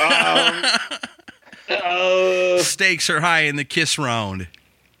 Stakes are high in the Kiss round.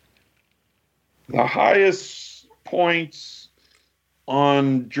 The highest points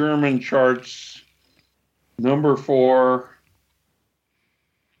on German charts, number 4.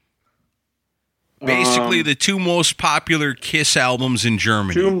 Basically, the 2 most popular Kiss albums in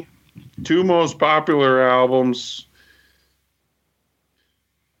Germany. Two most popular albums.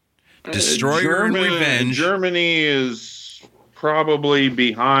 Destroyer and Revenge. Germany is probably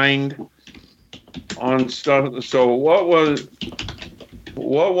behind on stuff. So what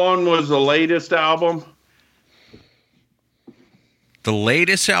one was the latest album? The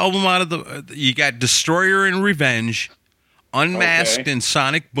latest album out of you got Destroyer and Revenge, Unmasked and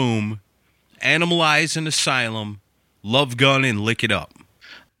Sonic Boom, Animalize and Asylum, Love Gun and Lick It Up.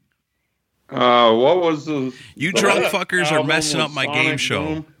 What was the... You drunk fuckers are messing up my game show.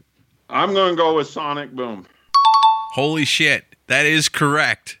 Boom? I'm going to go with Sonic Boom. Holy shit. That is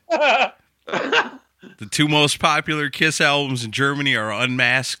correct. The 2 most popular Kiss albums in Germany are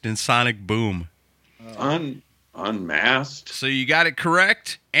Unmasked and Sonic Boom. Unmasked? So you got it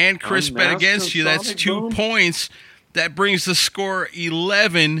correct, and Chris bet against you. That's 2 points. That brings the score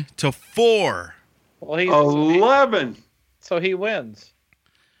 11-4. Well, 11. So he wins.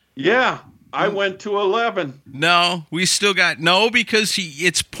 Yeah, I went to 11. No, we still got because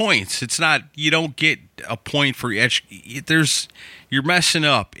it's points. It's not. You don't get a point for each. You're messing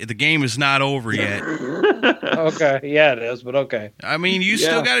up. The game is not over yet. Okay, yeah, it is, but okay. I mean, you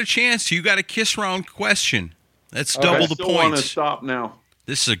still got a chance. You got a Kiss round question. That's double the I still want to points. stop now.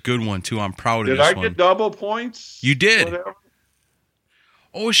 This is a good one too. I'm proud of Did this I one. get double points? You did. Whatever?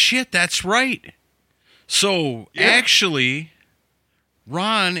 Oh shit, that's right. So actually,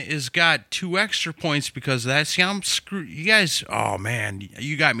 Ron has got 2 extra points because of that. See, I'm screwed. You guys, oh man,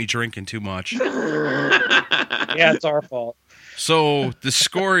 you got me drinking too much. Yeah, it's our fault. So the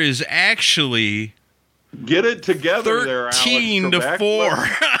score is actually Get it together 13 there, Alex to 4.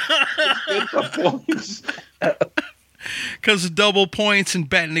 Get the points. Because of double points and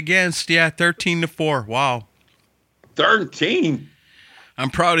betting against. Yeah, 13 to 4. Wow. 13. I'm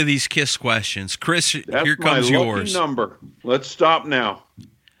proud of these Kiss questions. Chris, That's here comes my lucky yours. number. Let's stop now.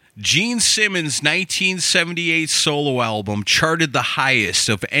 Gene Simmons' 1978 solo album charted the highest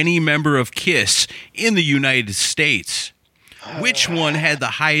of any member of Kiss in the United States. Which one had the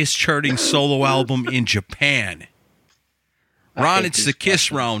highest charting solo album in Japan? Ron, it's the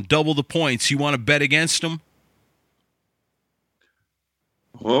Kiss round. Double the points. You want to bet against them?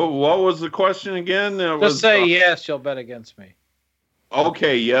 Well, what was the question again? Just say yes, you'll bet against me.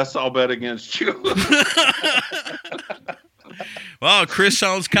 Okay, yes, I'll bet against you. Well, Chris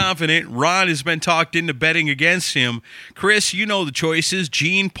sounds confident. Ron has been talked into betting against him. Chris, you know the choices.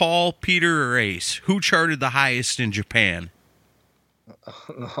 Gene, Paul, Peter, or Ace. Who charted the highest in Japan?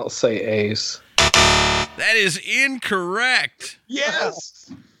 I'll say Ace. That is incorrect.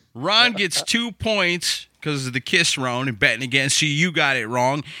 Yes. Ron gets 2 points because of the kiss round and betting against you. You got it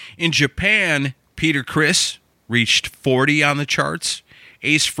wrong. In Japan, Peter Criss reached 40 on the charts.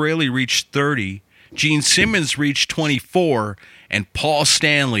 Ace Frehley reached 30. Gene Simmons reached 24. And Paul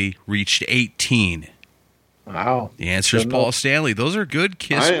Stanley reached 18. Wow. The answer is Paul Stanley. Those are good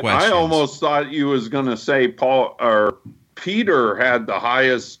kiss questions. I almost thought you was going to say Paul or Peter had the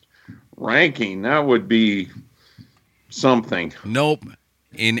highest ranking. That would be something. Nope.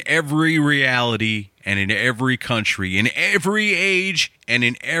 In every reality and in every country, in every age and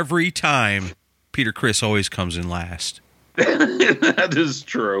in every time, Peter Criss always comes in last. That is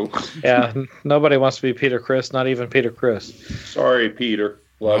true. Yeah, nobody wants to be Peter Criss, not even Peter Criss. Sorry, Peter.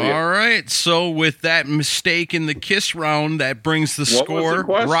 Love you. All right, so with that mistake in the kiss round, that brings the What was the score.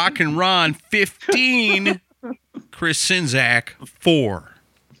 question? Rock and Ron, 15. Chris Czynszak, 4.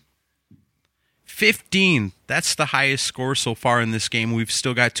 15. That's the highest score so far in this game. We've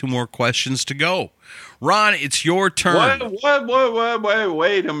still got 2 more questions to go. Ron, it's your turn.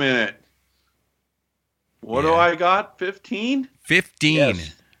 Wait a minute. What do I got? 15? 15.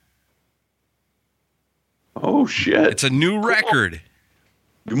 Yes. Oh, shit. It's a new record.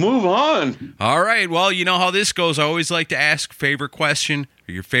 Move on. All right. Well, you know how this goes. I always like to ask favorite question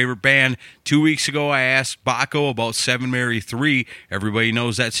or your favorite band. 2 weeks ago, I asked Baco about Seven Mary 3. Everybody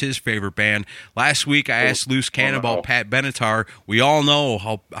knows that's his favorite band. Last week, I asked Loose Cannon about Pat Benatar. We all know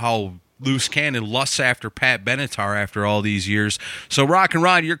how Loose Cannon lusts after Pat Benatar after all these years. So, Rock and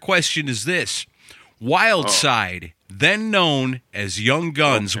Ron, your question is this. Wildside, then known as Young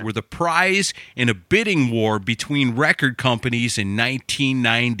Guns, were the prize in a bidding war between record companies in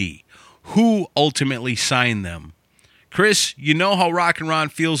 1990. Who ultimately signed them? Chris, you know how Rock and Ron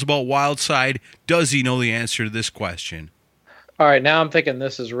feels about Wildside. Does he know the answer to this question? All right, now I'm thinking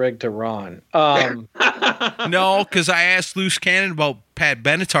this is rigged to Ron. No, because I asked Loose Cannon about Pat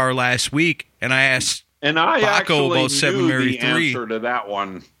Benatar last week, and I asked Baco actually about Seven knew Mary the 3. answer to that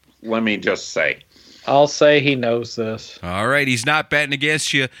one. Let me just say. I'll say he knows this. All right, he's not betting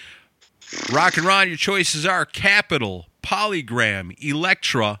against you. Rock and Ron, your choices are Capitol, Polygram,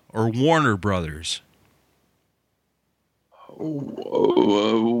 Elektra, or Warner Brothers.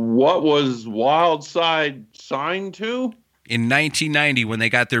 What was Wildside signed to? In 1990, when they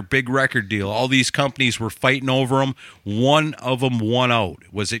got their big record deal, all these companies were fighting over them. One of them won out.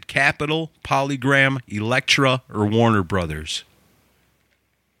 Was it Capitol, Polygram, Elektra, or Warner Brothers?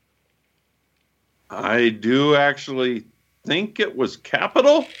 I do actually think it was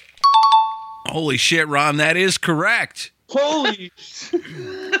Capitol. Holy shit, Ron, that is correct. Holy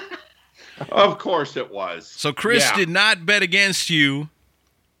Of course it was. So Chris did not bet against you,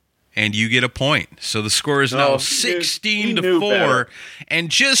 and you get a point. So the score is now 16 to 4. Better. And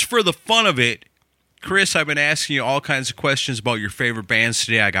just for the fun of it, Chris, I've been asking you all kinds of questions about your favorite bands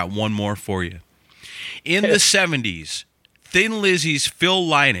today. I got one more for you. In the 70s, Thin Lizzy's Phil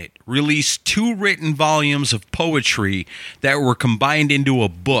Lynott released 2 written volumes of poetry that were combined into a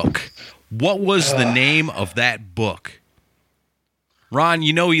book. What was the name of that book? Ron,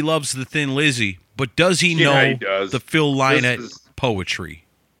 you know he loves the Thin Lizzy, but does he know the Phil Lynott poetry?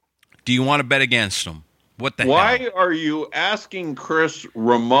 Do you want to bet against him? What the hell? Why are you asking Chris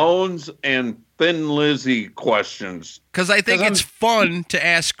Ramones and Thin Lizzy questions? Because I think it's fun to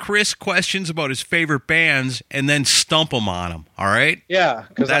ask Chris questions about his favorite bands and then stump him on them, all right? Yeah,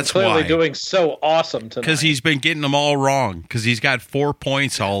 because I'm clearly doing so awesome tonight. Because he's been getting them all wrong, because he's got 4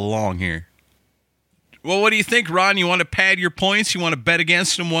 points all along here. Well, what do you think, Ron? You want to pad your points? You want to bet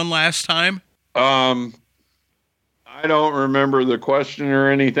against him one last time? I don't remember the question or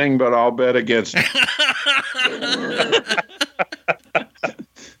anything, but I'll bet against it.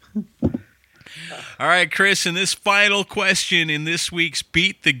 All right, Chris, in this final question in this week's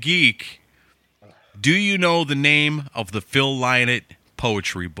Beat the Geek, do you know the name of the Phil Lynott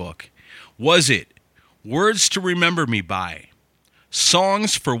poetry book? Was it Words to Remember Me By,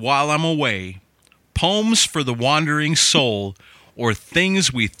 Songs for While I'm Away, Poems for the Wandering Soul, or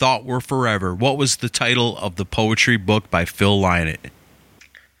Things We Thought Were Forever? What was the title of the poetry book by Phil Lynott?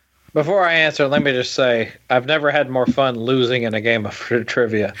 Before I answer, let me just say, I've never had more fun losing in a game of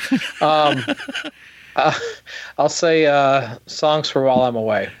trivia. I'll say Songs for While I'm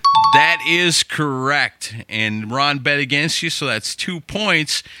Away. That is correct. And Ron bet against you, so that's 2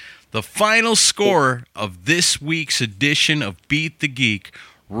 points. The final score of this week's edition of Beat the Geek,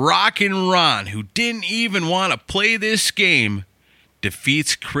 Rockin' Ron, who didn't even want to play this game,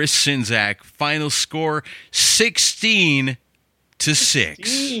 defeats Chris Czynszak. Final score 16-6.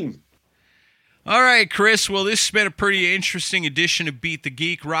 16. All right, Chris. Well, this has been a pretty interesting edition of Beat the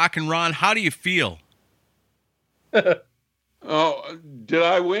Geek. Rockin' Ron, how do you feel? Oh, did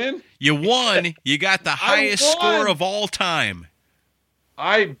I win? You won. You got the highest score of all time.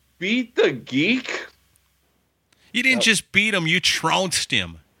 I beat the geek? You didn't just beat him, you trounced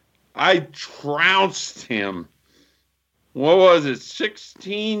him. I trounced him. What was it?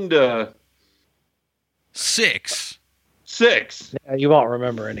 16-6. 6. Yeah, you won't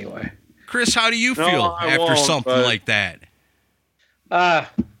remember anyway. Chris, how do you feel after something like that?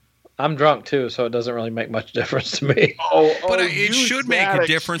 I'm drunk too, so it doesn't really make much difference to me. But it should make a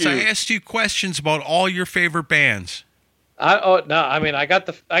difference. I asked you questions about all your favorite bands. I got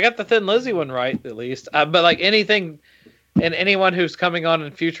the Thin Lizzy one right at least. But like anything, and anyone who's coming on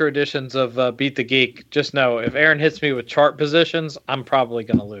in future editions of Beat the Geek, just know if Aaron hits me with chart positions, I'm probably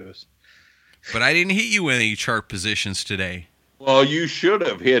going to lose. But I didn't hit you with any chart positions today. Well, you should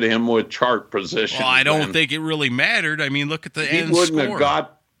have hit him with chart positions. Well, I don't think it really mattered. I mean, look at the end score. He wouldn't have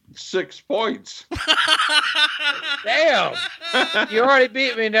got 6 points. Damn! You already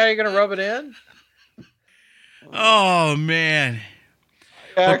beat me. Now you're going to rub it in? Oh, man.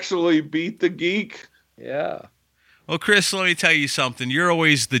 I actually beat the geek. Yeah. Well, Chris, let me tell you something. You're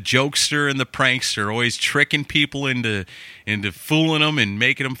always the jokester and the prankster, always tricking people into fooling them and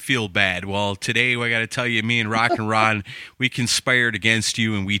making them feel bad. Well, today, I got to tell you, me and Rockin' Ron, we conspired against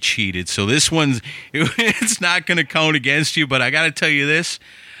you and we cheated. So this one's, it's not going to count against you, but I got to tell you this.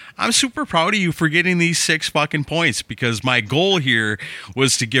 I'm super proud of you for getting these 6 fucking points because my goal here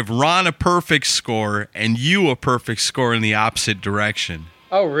was to give Ron a perfect score and you a perfect score in the opposite direction.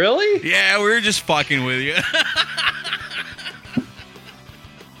 Oh, really? Yeah, we were just fucking with you.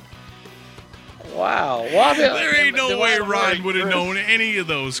 Wow. Well, I mean, there ain't no way Ron would have known any of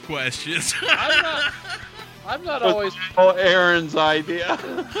those questions. I'm not always... Aaron's idea.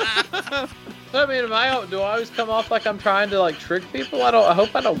 I mean, do I always come off like I'm trying to like trick people? I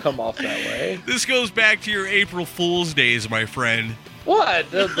hope I don't come off that way. This goes back to your April Fool's days, my friend. What?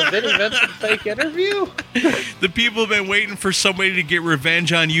 The Vinnie Vincent fake interview? The people have been waiting for somebody to get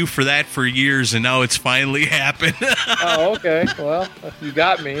revenge on you for that for years, and now it's finally happened. Oh, okay. Well, you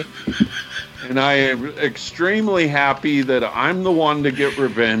got me. And I am extremely happy that I'm the one to get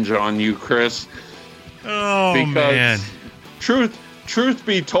revenge on you, Chris. Oh, because man. Truth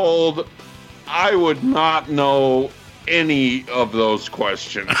be told, I would not know any of those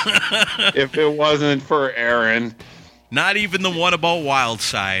questions if it wasn't for Aaron. Not even the one about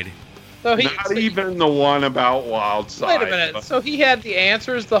Wildside. So even the one about Wildside. Wait a minute. So he had the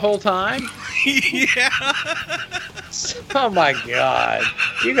answers the whole time? Yeah. Oh my God.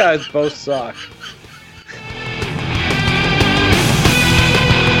 You guys both suck.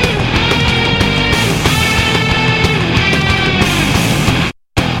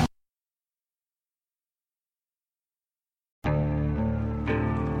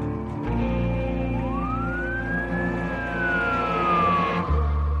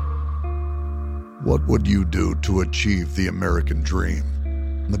 What would you do to achieve the American dream?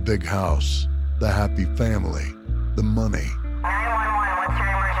 The big house, the happy family, the money. 911, what's your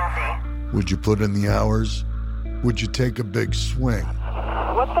emergency? Would you put in the hours? Would you take a big swing?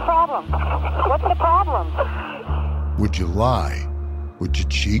 What's the problem? What's the problem? Would you lie? Would you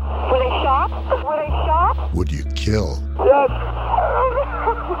cheat? Were they shot? Were they shot? Would you kill? Yes.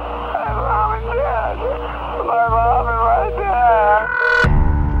 My mom is dead. My mom is right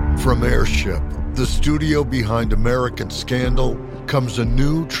there. From Airship, the studio behind American Scandal, comes a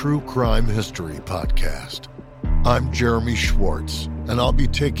new true crime history podcast. I'm Jeremy Schwartz, and I'll be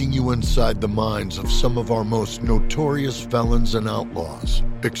taking you inside the minds of some of our most notorious felons and outlaws,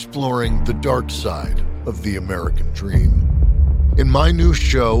 exploring the dark side of the American dream. In my new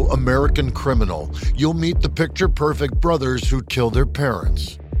show, American Criminal, you'll meet the picture-perfect brothers who'd kill their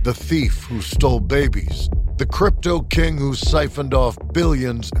parents, the thief who stole babies, the crypto king who siphoned off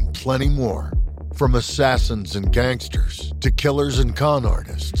billions, and plenty more. From assassins and gangsters to killers and con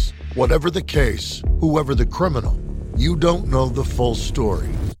artists. Whatever the case, whoever the criminal, you don't know the full story.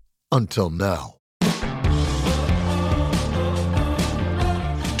 Until now.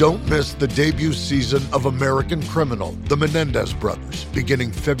 Don't miss the debut season of American Criminal, The Menendez Brothers,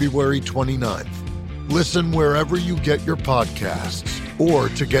 beginning February 29th. Listen wherever you get your podcasts, or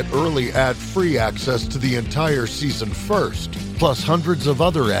to get early ad-free access to the entire season first, plus hundreds of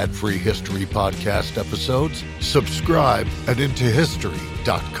other ad-free history podcast episodes, subscribe at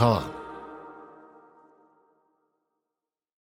IntoHistory.com.